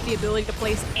you don't have the ability to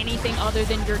place anything other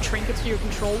than your trinkets or your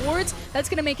control wards, that's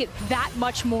going to make it that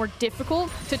much more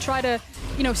difficult to try to,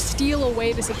 you know, steal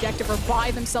away this objective or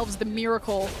buy themselves the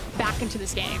miracle back into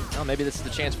this game. Well, maybe this is the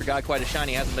chance for Godquai to shine.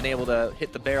 He hasn't been able to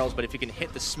hit the barrels, but if you can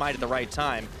hit the smite at the right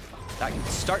time, that can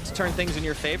start to turn things in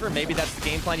your favor. Maybe that's the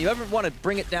game plan. You ever want to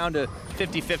bring it down to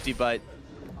 50-50, but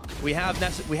we have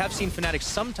seen Fnatic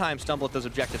sometimes stumble at those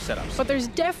objective setups. But there's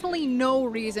definitely no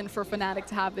reason for Fnatic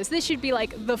to have this. This should be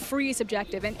like the freest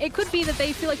objective, and it could be that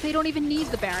they feel like they don't even need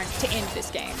the Baron to end this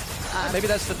game. Maybe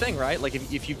that's the thing, right? Like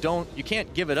if you don't, you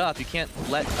can't give it up. You can't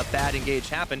let a bad engage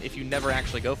happen if you never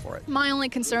actually go for it. My only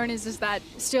concern is that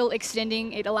still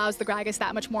extending, it allows the Gragas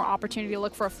that much more opportunity to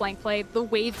look for a flank play. The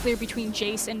wave clear between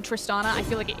Jace and Tristana, I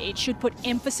feel like it should put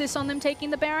emphasis on them taking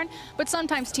the Baron, but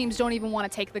sometimes teams don't even want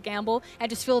to take the gamble and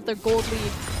just feel that their gold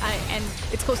lead, and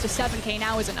it's close to 7K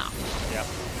now, is enough. Yeah.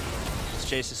 This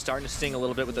Jace is starting to sting a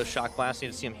little bit with those shock blasts. You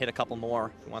need to see him hit a couple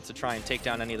more. He wants to try and take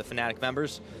down any of the Fnatic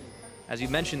members. As you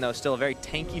mentioned, though, still a very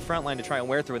tanky front line to try and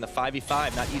wear through in the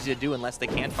 5v5. Not easy to do unless they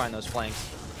can find those flanks.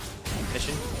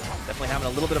 Mission definitely having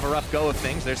a little bit of a rough go of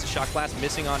things. There's the shock blast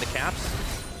missing onto Caps.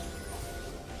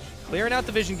 Clearing out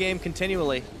the vision game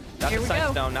continually. Got the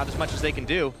sight stone, not as much as they can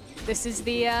do. This is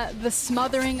the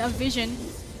smothering of vision.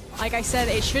 Like I said,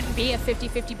 it shouldn't be a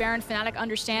 50-50 Baron. Fnatic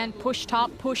understand, push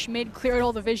top, push mid, clear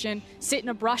all the vision, sit in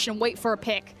a brush and wait for a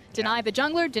pick. Deny the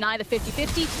jungler, deny the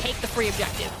 50-50, take the free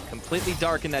objective. Completely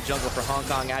dark in that jungle for Hong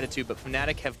Kong Attitude, but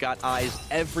Fnatic have got eyes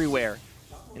everywhere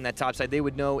in that top side. They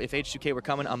would know if H2K were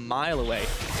coming a mile away.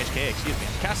 HK, excuse me.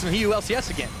 Casting the ULCS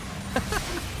again.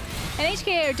 And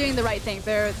HK are doing the right thing.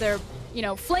 They're you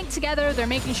know, flanked together. They're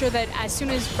making sure that as soon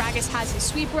as Gragas has his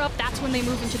sweeper up, that's when they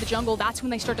move into the jungle. That's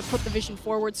when they start to put the vision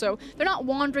forward. So they're not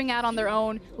wandering out on their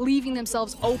own, leaving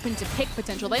themselves open to pick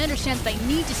potential. They understand that they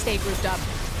need to stay grouped up.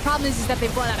 Problem is that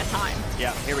they've run out of time.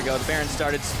 Yeah, here we go. The Baron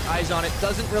started. Eyes on it.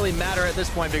 Doesn't really matter at this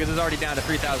point because it's already down to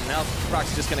 3,000 health.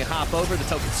 Proxy's just going to hop over. The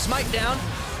token smite down.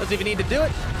 Doesn't even need to do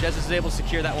it. Jez is able to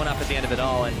secure that one up at the end of it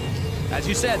all. And as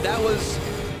you said, that was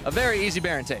a very easy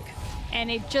Baron take. And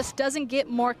it just doesn't get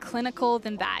more clinical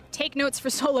than that. Take notes for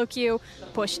solo queue.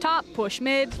 Push top, push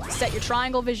mid, set your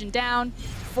triangle vision down,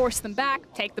 force them back,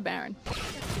 take the Baron.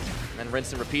 And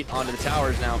rinse and repeat onto the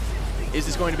towers now. Is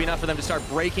this going to be enough for them to start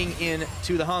breaking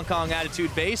into the Hong Kong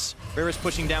Attitude base? Rivers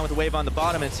pushing down with a wave on the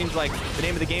bottom, and it seems like the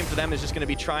name of the game for them is just going to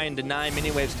be try and deny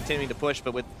mini waves continuing to push,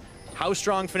 but with how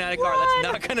strong Fnatic are, that's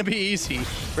not going to be easy.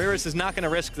 Rivers is not going to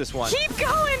risk this one. Keep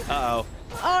going! Uh-oh.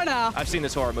 Oh no. I've seen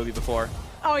this horror movie before.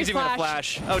 Oh, he's even gonna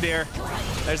flash. Oh dear.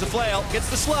 There's the flail. Gets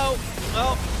the slow.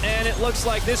 Oh, and it looks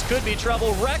like this could be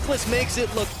trouble. Reckless makes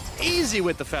it look easy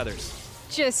with the feathers.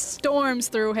 Just storms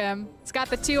through him. He's got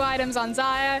the 2 items on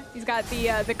Xayah. He's got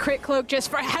the crit cloak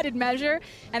just for added measure,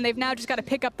 and they've now just got to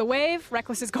pick up the wave.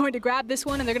 Reckless is going to grab this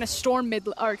one, and they're going to storm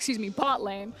bot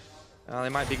lane. They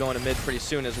might be going to mid pretty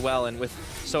soon as well, and with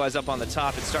Soaz up on the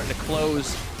top, it's starting to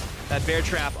close that bear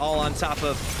trap all on top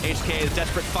of HK. A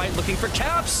desperate fight looking for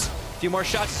Caps. A few more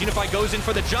shots as Unify goes in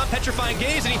for the jump, petrifying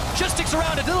gaze, and he just sticks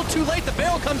around a little too late. The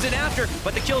barrel comes in after,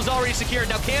 but the kill's already secured.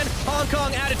 Now can Hong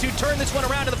Kong Attitude turn this one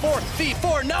around to the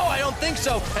 4v4? No, I don't think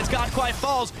so, as Godquai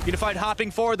falls. Unified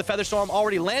hopping forward, the Featherstorm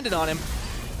already landed on him.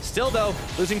 Still though,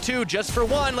 losing 2 just for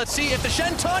 1. Let's see if the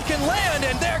Shen taunt can land,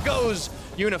 and there goes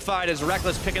unified as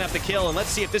Reckless picking up the kill, and let's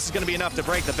see if this is going to be enough to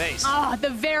break the base. Ah, the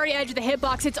very edge of the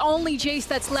hitbox. It's only Jace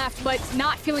that's left, but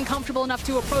not feeling comfortable enough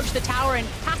to approach the tower and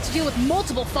have to deal with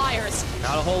multiple fires.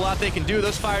 Not a whole lot they can do.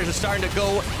 Those fires are starting to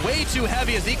go way too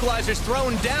heavy as the Equalizer's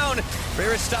thrown down.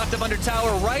 Reyes stopped up under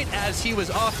tower right as he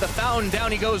was off the fountain.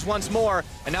 Down he goes once more,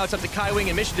 and now it's up to Kaiwing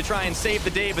and Mission to try and save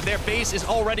the day, but their base is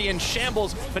already in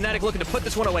shambles. Fnatic looking to put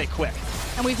this one away quick.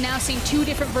 And we've now seen two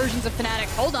different versions of Fnatic.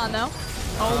 Hold on, though.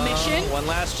 Mission. One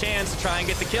last chance to try and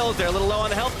get the kills. They're a little low on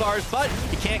the health bars, but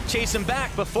he can't chase him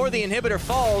back before the inhibitor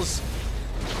falls.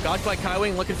 Godquake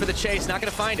Kaiwing looking for the chase, not gonna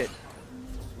find it.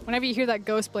 Whenever you hear that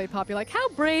Ghost Blade pop, you're like, how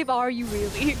brave are you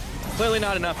really? Clearly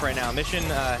not enough right now. Mission,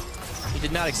 he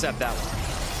did not accept that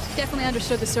one. Definitely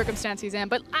understood the circumstance he's in,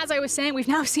 but as I was saying, we've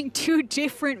now seen two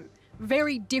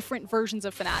very different versions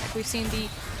of Fnatic. We've seen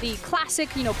the classic,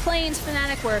 plains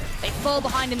Fnatic where they fall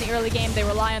behind in the early game, they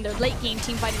rely on their late game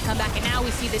team fight to come back, and now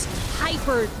we see this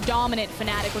hyper dominant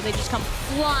Fnatic where they just come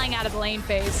flying out of the lane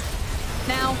phase.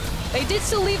 Now, they did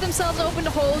still leave themselves open to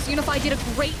holes. Unify did a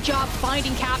great job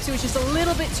finding Caps, who was just a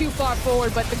little bit too far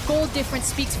forward, but the gold difference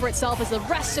speaks for itself as the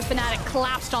rest of Fnatic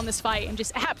collapsed on this fight and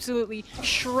just absolutely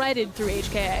shredded through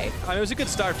HKA. I mean, it was a good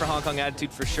start for Hong Kong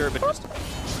Attitude for sure, but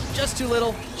just too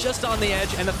little, just on the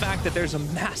edge, and the fact that there's a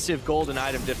massive golden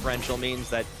item differential means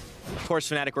that, of course,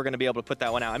 Fnatic were going to be able to put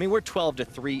that one out. I mean, we're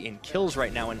 12-3 in kills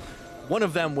right now, and one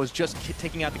of them was just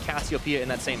taking out the Cassiopeia in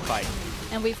that same fight.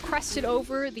 And we've crested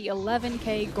over the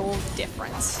 11K gold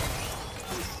difference.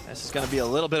 This is going to be a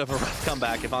little bit of a rough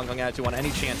comeback if Hong Kong Attitude want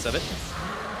any chance of it.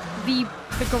 The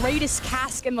greatest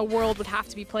cask in the world would have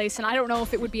to be placed, and I don't know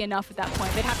if it would be enough at that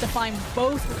point. They'd have to find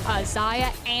both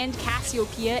Xayah and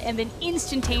Cassiopeia and then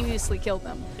instantaneously kill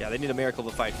them. Yeah, they need a miracle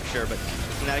to fight for sure, but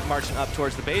Fnatic marching up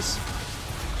towards the base.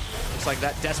 Looks like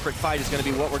that desperate fight is going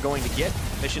to be what we're going to get.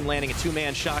 Mission landing a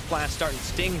two-man shock blast, starting to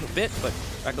sting a bit, but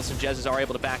Reckless and Jezz are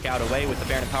able to back out away with the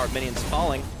Baron-empowered minions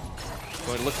falling.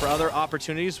 Going to look for other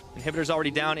opportunities. Inhibitor's already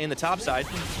down in the top side.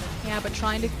 Yeah, but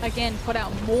trying to, again, put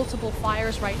out multiple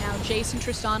fires right now. Jace and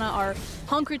Tristana are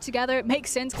hunkered together. It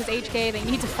makes sense because HK, they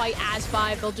need to fight as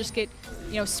five. They'll just get,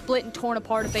 split and torn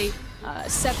apart if they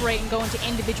separate and go into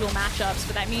individual matchups.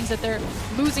 But that means that they're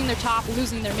losing their top,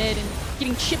 losing their mid, and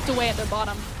getting chipped away at their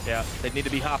bottom. Yeah, they need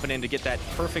to be hopping in to get that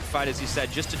perfect fight, as you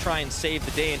said, just to try and save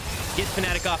the day and get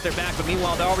Fnatic off their back. But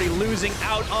meanwhile, they're already losing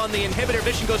out on the inhibitor.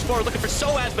 Vision goes forward looking for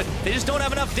Soaz, but they just don't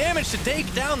have enough damage to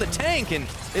take down the tank, and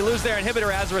they lose their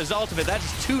inhibitor as a result of it.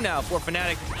 That's 2 now for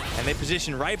Fnatic, and they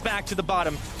position right back to the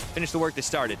bottom, finish the work they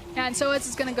started. Yeah, and Soaz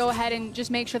is going to go ahead and just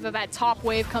make sure that that top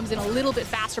wave comes in a little bit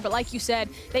faster, but like you said,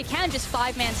 they can just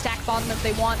 5-man stack bottom if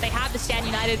they want. They have the Stand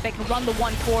United, they can run the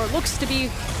 1-4. Looks to be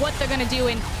what they're going to do,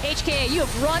 in HKA, you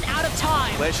have run out of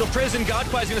time. Glacial Prison,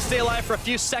 Godquai is going to stay alive for a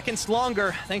few seconds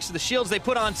longer, thanks to the shields they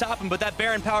put on top of him, but that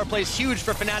Baron power play is huge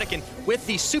for Fnatic, and with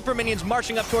the super minions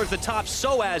marching up towards the top,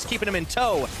 Soaz keeping him in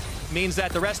tow, means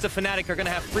that the rest of Fnatic are going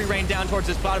to have free reign down towards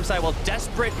this bottom side while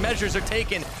desperate measures are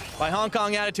taken by Hong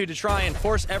Kong Attitude to try and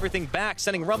force everything back,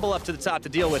 sending Rumble up to the top to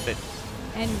deal with it.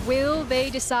 And will they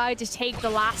decide to take the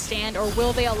last stand, or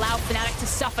will they allow Fnatic to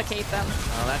suffocate them?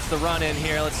 Well, that's the run in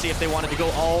here. Let's see if they wanted to go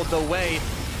all the way.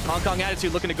 Hong Kong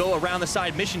Attitude looking to go around the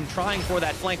side. Mission trying for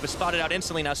that flank, but spotted out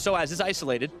instantly. Now Soaz is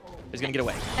isolated. He's going to get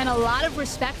away. And a lot of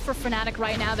respect for Fnatic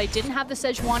right now. They didn't have the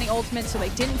Sejuani ultimate, so they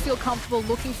didn't feel comfortable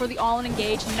looking for the all-in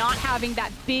engage, not having that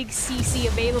big CC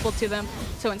available to them.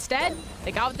 So instead,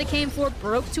 they got what they came for,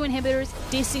 broke 2 inhibitors,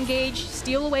 disengage,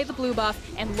 steal away the blue buff,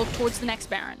 and look towards the next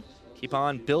Baron. Keep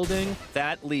on building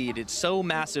that lead. It's so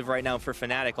massive right now for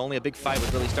Fnatic. Only a big fight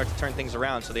would really start to turn things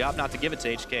around, so they opt not to give it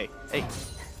to HK. Hey.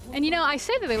 And I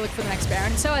say that they look for the next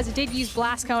Baron, so as it did use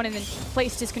Blast Cone and then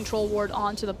placed his control ward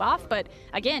onto the buff, but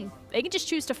again, they can just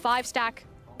choose to 5-stack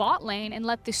bot lane and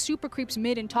let the super creeps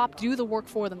mid and top do the work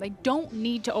for them. They don't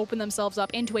need to open themselves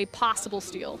up into a possible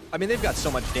steal. I mean, they've got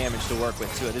so much damage to work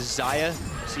with, too. This is Xayah,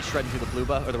 you see shredding through the blue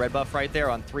buff, or the red buff right there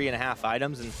on 3.5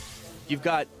 items, and you've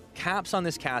got Caps on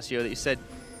this Cassio that you said,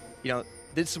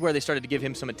 this is where they started to give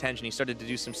him some attention. He started to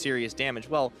do some serious damage.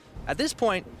 Well, at this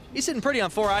point, he's sitting pretty on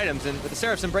 4 items, and with the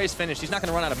Seraph's Embrace finished, he's not going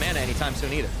to run out of mana anytime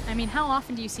soon either. I mean, how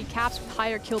often do you see Caps with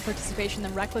higher kill participation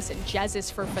than Reckless and Jezz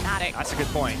is for Fnatic? That's a good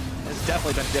point. This has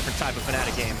definitely been a different type of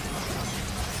Fnatic game.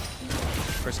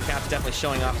 First, Caps definitely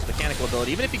showing off his mechanical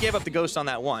ability. Even if he gave up the Ghost on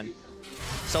that one,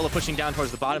 Solo pushing down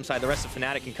towards the bottom side, the rest of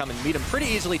Fnatic can come and meet him pretty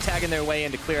easily, tagging their way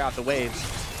in to clear out the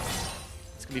waves.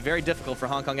 Be very difficult for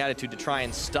Hong Kong Attitude to try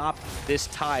and stop this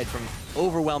tide from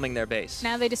overwhelming their base.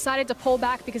 Now they decided to pull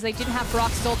back because they didn't have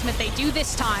Brox's ultimate. They do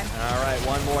this time. All right,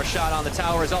 one more shot on the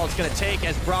tower is all it's going to take,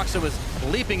 as Broxa was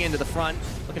leaping into the front,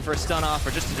 looking for a stun off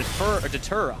or just to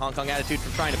deter Hong Kong Attitude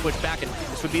from trying to push back. And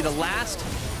this would be the last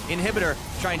inhibitor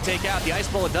to try and take out. The Ice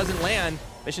Bullet doesn't land.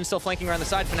 Mission still flanking around the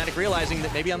side. Fnatic realizing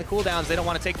that maybe on the cooldowns they don't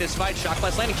want to take this fight. Shock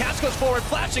Blast landing. Caps goes forward,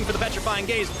 flashing for the Petrifying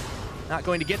Gaze. Not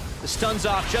going to get the stuns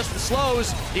off, just the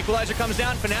slows. Equalizer comes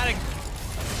down. Fnatic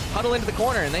huddle into the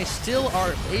corner, and they still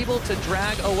are able to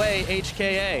drag away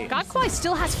HKA. Godquai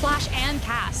still has flash and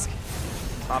cask.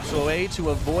 Pops away to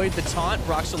avoid the taunt.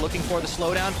 Broxah looking for the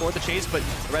slowdown for the chase, but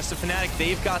the rest of Fnatic,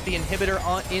 they've got the inhibitor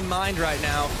in mind right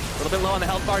now. A little bit low on the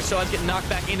health bar, so it's getting knocked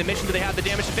back into Mission. Do they have the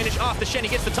damage to finish off the Shen? He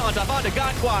gets the taunt off onto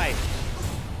Godquai.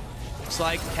 Looks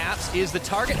like Caps is the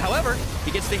target. However,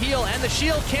 he gets the heal and the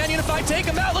shield. Can Unify take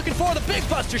him out? Looking for the big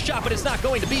buster shot, but it's not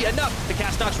going to be enough. The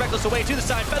cast knocks Reckless away to the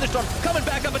side. Featherstorm coming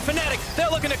back up at Fnatic. They're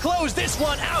looking to close this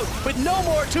one out with no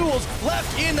more tools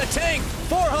left in the tank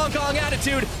for Hong Kong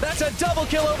Attitude. That's a double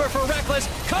kill over for Reckless,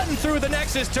 cutting through the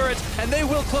Nexus turrets, and they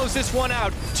will close this one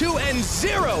out.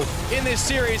 2-0 in this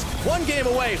series. One game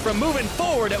away from moving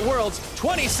forward at Worlds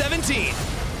 2017.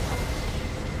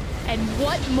 And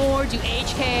what more do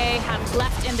HKA have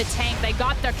left in the tank? They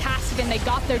got their Cassidy, they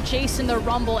got their Jason, their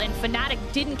Rumble, and Fnatic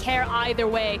didn't care either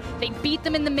way. They beat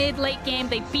them in the mid-late game,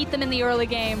 they beat them in the early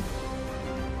game.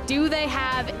 Do they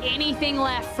have anything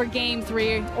left for Game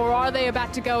 3, or are they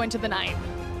about to go into the night?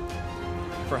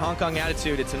 For Hong Kong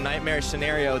Attitude, it's a nightmare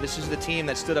scenario. This is the team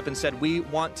that stood up and said, we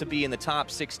want to be in the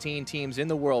top 16 teams in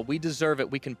the world. We deserve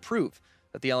it. We can prove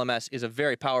that the LMS is a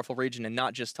very powerful region and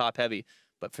not just top-heavy.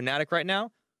 But Fnatic right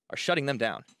now are shutting them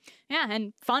down. Yeah,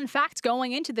 and fun fact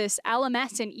going into this,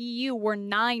 LMS and EU were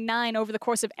 9-9 over the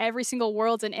course of every single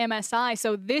Worlds in MSI,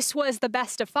 so this was the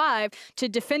best of 5 to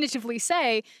definitively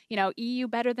say, you know, EU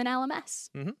better than LMS.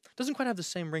 Doesn't quite have the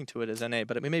same ring to it as NA,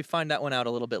 but we may find that one out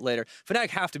a little bit later.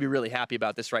 Fnatic have to be really happy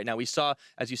about this right now. We saw,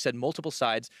 as you said, multiple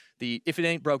sides. The if it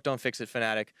ain't broke, don't fix it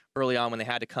Fnatic early on when they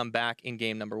had to come back in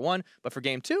game number 1, but for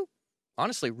game 2,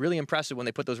 honestly, really impressive when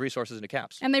they put those resources into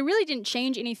Caps. And they really didn't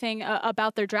change anything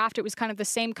about their draft. It was kind of the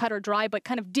same cut or dry, but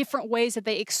kind of different ways that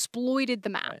they exploited the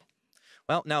map. Right.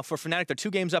 Well, now for Fnatic, they're 2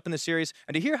 games up in the series,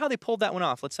 and to hear how they pulled that one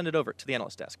off, let's send it over to the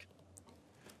analyst desk.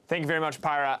 Thank you very much,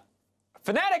 Pyra.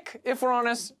 Fnatic, if we're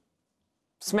honest,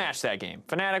 smashed that game.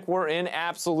 Fnatic were in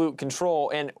absolute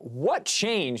control. And what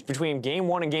changed between game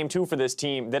 1 and game 2 for this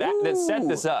team that set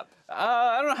this up?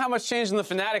 I don't know how much changed on the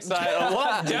Fnatic side. A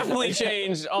lot definitely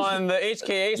changed on the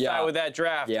HKA side with that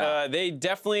draft. They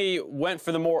definitely went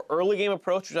for the more early game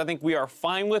approach, which I think we are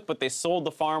fine with, but they sold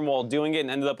the farm while doing it and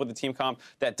ended up with a team comp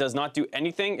that does not do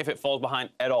anything if it falls behind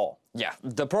at all. Yeah,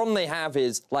 the problem they have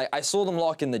is, like, I saw them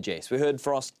lock in the Jace. We heard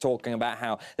Frost talking about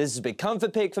how this is a big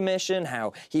comfort pick for Mission,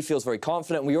 how he feels very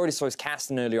confident. We already saw his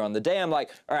casting earlier on the day. I'm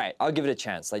like, all right, I'll give it a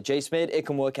chance. Like, Jace mid, it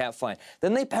can work out fine.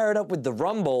 Then they pair it up with the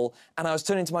Rumble, and I was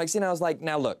turning to Mike and I was like,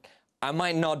 now look, I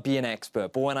might not be an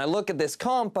expert, but when I look at this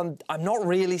comp, I'm not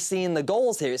really seeing the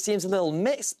goals here. It seems a little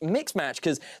mixed match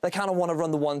because they kind of want to run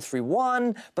the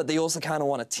 1-3-1, but they also kind of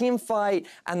want a team fight.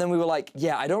 And then we were like,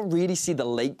 yeah, I don't really see the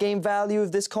late game value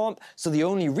of this comp. So the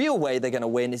only real way they're going to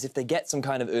win is if they get some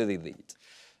kind of early lead.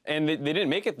 And they didn't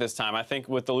make it this time. I think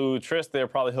with the Lulu Trist, they're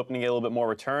probably hoping to get a little bit more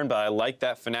return, but I like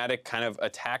that Fnatic kind of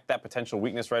attacked that potential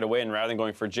weakness right away, and rather than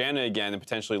going for Janna again and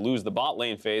potentially lose the bot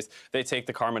lane phase, they take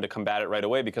the Karma to combat it right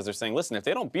away because they're saying, listen, if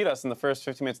they don't beat us in the first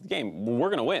 15 minutes of the game, we're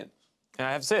going to win. And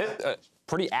I have to say, a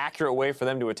pretty accurate way for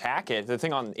them to attack it. The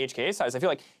thing on the HKA side is I feel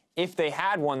like if they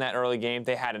had won that early game,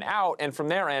 they had an out, and from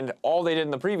their end, all they did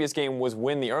in the previous game was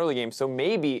win the early game, so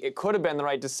maybe it could have been the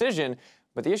right decision.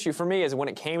 But the issue for me is when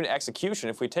it came to execution,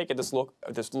 if we take this look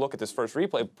at this first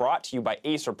replay brought to you by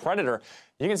Ace or Predator,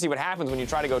 you can see what happens when you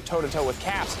try to go toe-to-toe with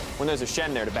Caps when there's a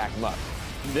Shen there to back them up.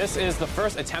 This is the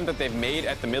first attempt that they've made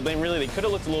at the mid lane, really. They could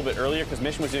have looked a little bit earlier because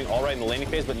Mission was doing all right in the laning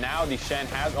phase, but now the Shen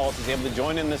has ult, is able to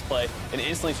join in this play and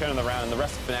instantly turn them around, and the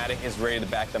rest of Fnatic is ready to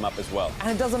back them up as well. And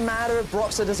it doesn't matter if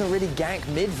Broxah doesn't really gank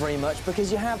mid very much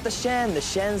because you have the Shen. The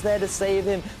Shen's there to save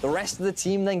him. The rest of the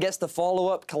team then gets the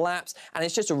follow-up, collapse, and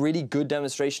it's just a really good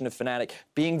demonstration of Fnatic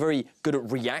being very good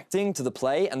at reacting to the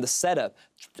play and the setup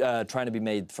trying to be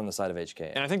made from the side of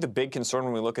HKA. And I think the big concern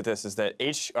when we look at this is that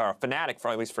Fnatic,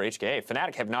 at least for HKA,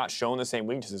 Fnatic have not shown the same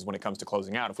weaknesses when it comes to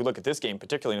closing out. If we look at this game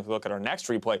particularly, and if we look at our next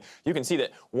replay, you can see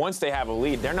that once they have a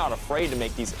lead, they're not afraid to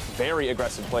make these very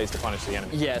aggressive plays to punish the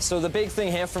enemy. Yeah, so the big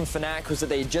thing here from Fnatic was that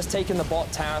they had just taken the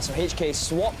bot tower, so HK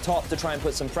swapped top to try and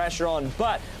put some pressure on,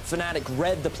 but Fnatic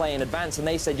read the play in advance, and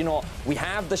they said, you know what, we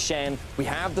have the Shen, we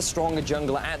have the stronger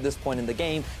jungler at this point in the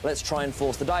game, let's try and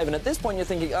force the dive. And at this point, you're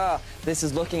thinking, this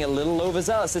is looking a little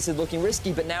overzealous, this is looking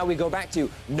risky, but now we go back to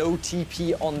no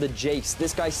TP on the Jace.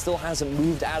 This guy still hasn't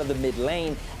moved out of the mid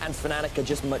lane, and Fnatic are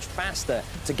just much faster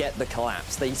to get the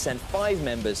collapse. They send 5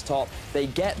 members top, they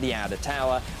get the outer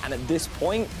tower, and at this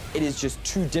point, it is just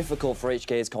too difficult for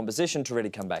HK's composition to really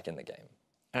come back in the game.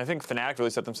 And I think Fnatic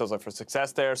really set themselves up for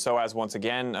success there. So as once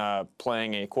again,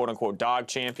 playing a quote-unquote dog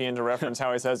champion, to reference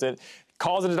how he says it,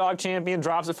 calls it a dog champion,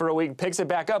 drops it for a week, picks it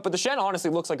back up. But the Shen honestly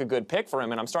looks like a good pick for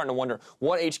him, and I'm starting to wonder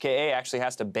what HKA actually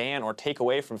has to ban or take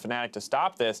away from Fnatic to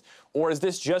stop this, or is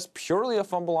this just purely a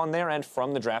fumble on their end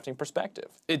from the drafting perspective?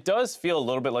 It does feel a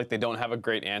little bit like they don't have a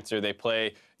great answer. They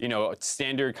play, you know,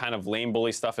 standard kind of lane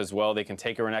bully stuff as well. They can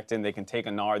take a Renekton, they can take a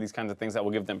Gnar, these kinds of things that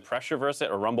will give them pressure versus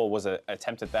it. Or Rumble was an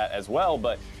attempt at that as well.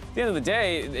 But at the end of the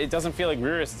day, it doesn't feel like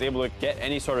Ryrus is able to get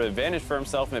any sort of advantage for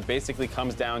himself, and it basically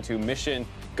comes down to Mission,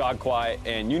 Godquai,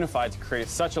 and Unified to create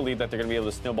such a lead that they're going to be able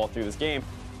to snowball through this game.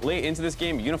 Late into this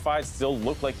game, Unified still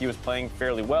looked like he was playing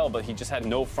fairly well, but he just had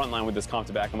no frontline with this comp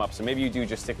to back him up. So maybe you do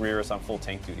just stick Ryrus on full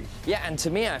tank duty. Yeah, and to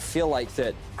me, I feel like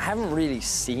that I haven't really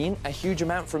seen a huge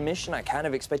amount from Mission. I kind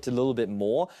of expected a little bit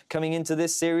more coming into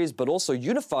this series, but also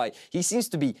Unified, he seems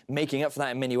to be making up for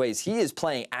that in many ways. He is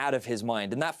playing out of his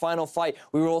mind. In that final fight,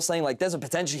 we were all saying, like, there's a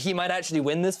potential he might actually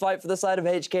win this fight for the side of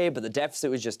HK, but the deficit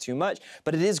was just too much.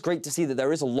 But it is great to see that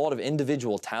there is a lot of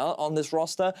individual talent on this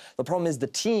roster. The problem is the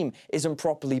team isn't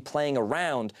properly playing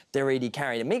around their AD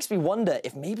carry. It makes me wonder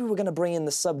if maybe we're going to bring in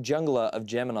the sub-jungler of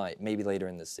Gemini maybe later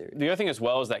in this series. The other thing as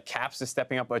well is that Caps is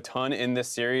stepping up a ton in this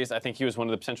series. I think he was one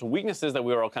of the potential weaknesses that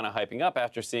we were all kind of hyping up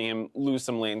after seeing him lose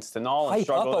some lanes to Null and Hype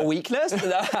struggle. up a weakness?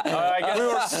 I guess we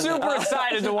were super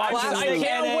excited to watch this. I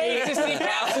can't wait to see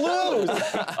Caps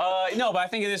lose. No, but I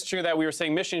think it is true that we were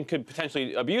saying Mission could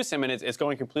potentially abuse him, and it's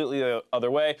going completely the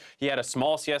other way. He had a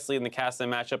small CS lead in the Cast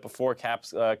matchup before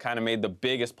Caps kind of made the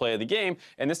biggest play of the game,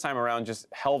 and this time around just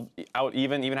held out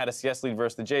even had a CS lead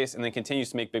versus the Jace, and then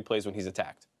continues to make big plays when he's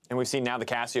attacked. And we've seen now the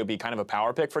Cassio be kind of a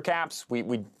power pick for Caps.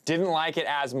 We didn't like it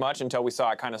as much until we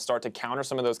saw it kind of start to counter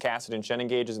some of those Cassidy and Shen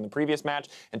engages in the previous match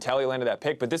until he landed that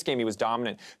pick. But this game he was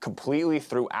dominant completely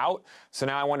throughout. So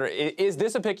now I wonder, is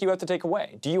this a pick you have to take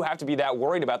away? Do you have to be that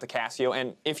worried about the Cassio?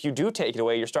 And if you do take it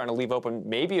away, you're starting to leave open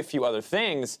maybe a few other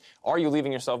things. Are you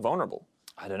leaving yourself vulnerable?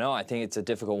 I don't know. I think it's a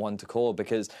difficult one to call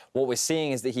because what we're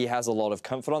seeing is that he has a lot of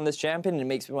comfort on this champion, and it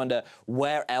makes me wonder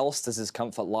where else does his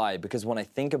comfort lie? Because when I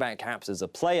think about Caps as a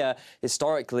player,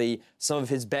 historically, some of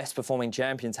his best performing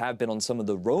champions have been on some of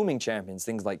the roaming champions,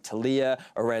 things like Talia,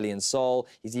 Aurelion Sol.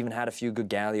 He's even had a few good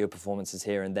Galio performances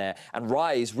here and there. And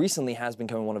Ryze recently has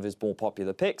become one of his more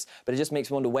popular picks, but it just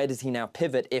makes me wonder where does he now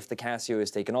pivot if the Cassio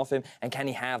is taken off him, and can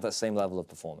he have that same level of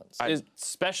performance?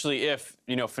 Especially if,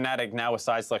 you know, Fnatic now with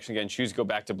side selection again choose to go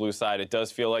back to blue side, it does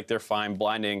feel like they're fine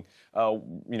blinding,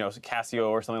 you know, Cassio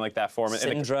or something like that for him.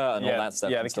 Syndra and all that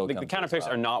stuff. Yeah, the counter picks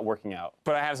are not working out.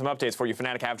 But I have some updates for you.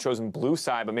 Fnatic have chosen blue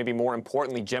side, but maybe more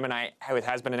importantly, Gemini, it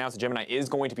has been announced that Gemini is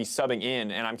going to be subbing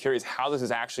in, and I'm curious how this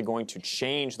is actually going to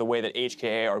change the way that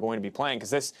HKA are going to be playing,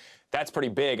 because that's pretty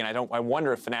big, and I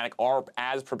wonder if Fnatic are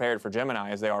as prepared for Gemini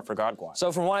as they are for Godquai.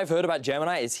 So from what I've heard about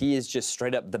Gemini is he is just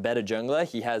straight up the better jungler.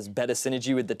 He has better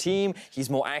synergy with the team. He's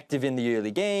more active in the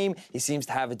early game. He seems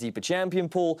to have a deeper champion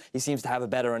pool. He seems to have a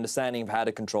better understanding of how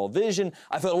to control vision.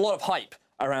 I've heard a lot of hype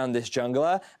around this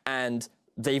jungler, and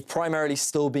they've primarily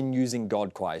still been using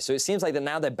Godquai. So it seems like that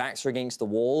now their backs are against the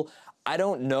wall. I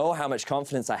don't know how much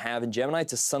confidence I have in Gemini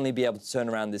to suddenly be able to turn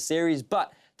around this series,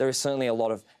 but there is certainly a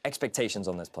lot of expectations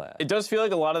on this player. It does feel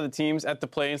like a lot of the teams at the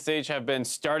play-in stage have been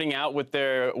starting out with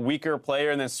their weaker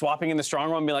player and then swapping in the strong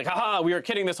one and being like, haha, we were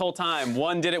kidding this whole time.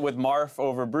 One did it with Marth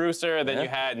over Bruiser, then you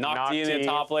had Nocti in the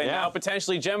top lane. Yeah. Now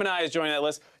potentially Gemini is joining that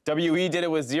list. WE did it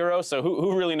with Zero, so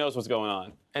who really knows what's going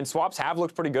on? And swaps have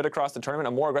looked pretty good across the tournament.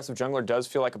 A more aggressive jungler does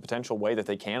feel like a potential way that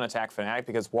they can attack Fnatic,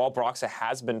 because while Broxah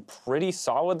has been pretty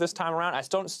solid this time around, I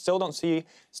still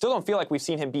don't feel like we've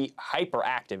seen him be hyper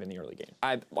active in the early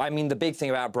game. I mean, the big thing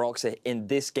about Broxah in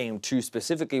this game too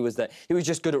specifically was that he was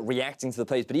just good at reacting to the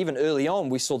plays. But even early on,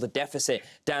 we saw the deficit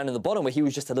down in the bottom where he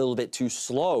was just a little bit too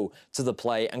slow to the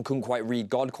play and couldn't quite read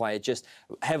Godquai. It just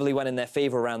heavily went in their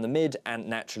favor around the mid and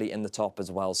naturally in the top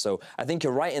as well. So I think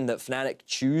you're right in that Fnatic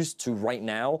choose to right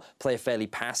now play a fairly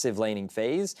passive laning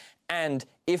phase. And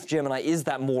if Gemini is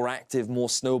that more active, more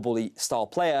snowbally style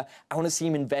player, I want to see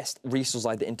him invest resources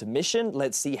either into Mission,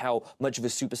 let's see how much of a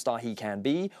superstar he can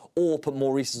be, or put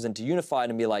more resources into Unified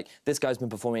and be like, this guy's been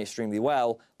performing extremely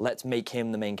well, let's make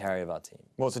him the main carry of our team.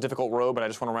 Well, it's a difficult road, but I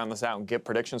just want to round this out and get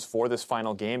predictions for this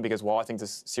final game, because while I think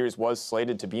this series was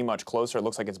slated to be much closer, it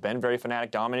looks like it's been very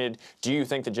Fnatic dominated. Do you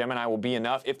think the Gemini will be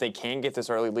enough? If they can get this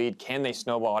early lead, can they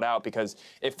snowball it out? Because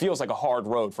it feels like a hard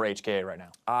road for HKA right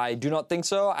now. I do not think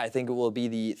so. I think think it will be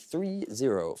the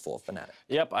 3-0 for Fnatic.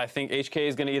 Yep, I think HK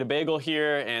is going to eat a bagel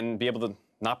here and be able to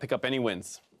not pick up any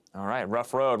wins. All right,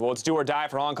 rough road. Well, it's do or die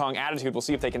for Hong Kong Attitude. We'll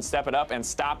see if they can step it up and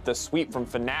stop the sweep from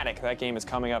Fnatic. That game is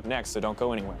coming up next, so don't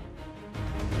go anywhere.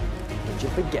 Get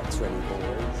your baguettes ready,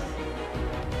 boys.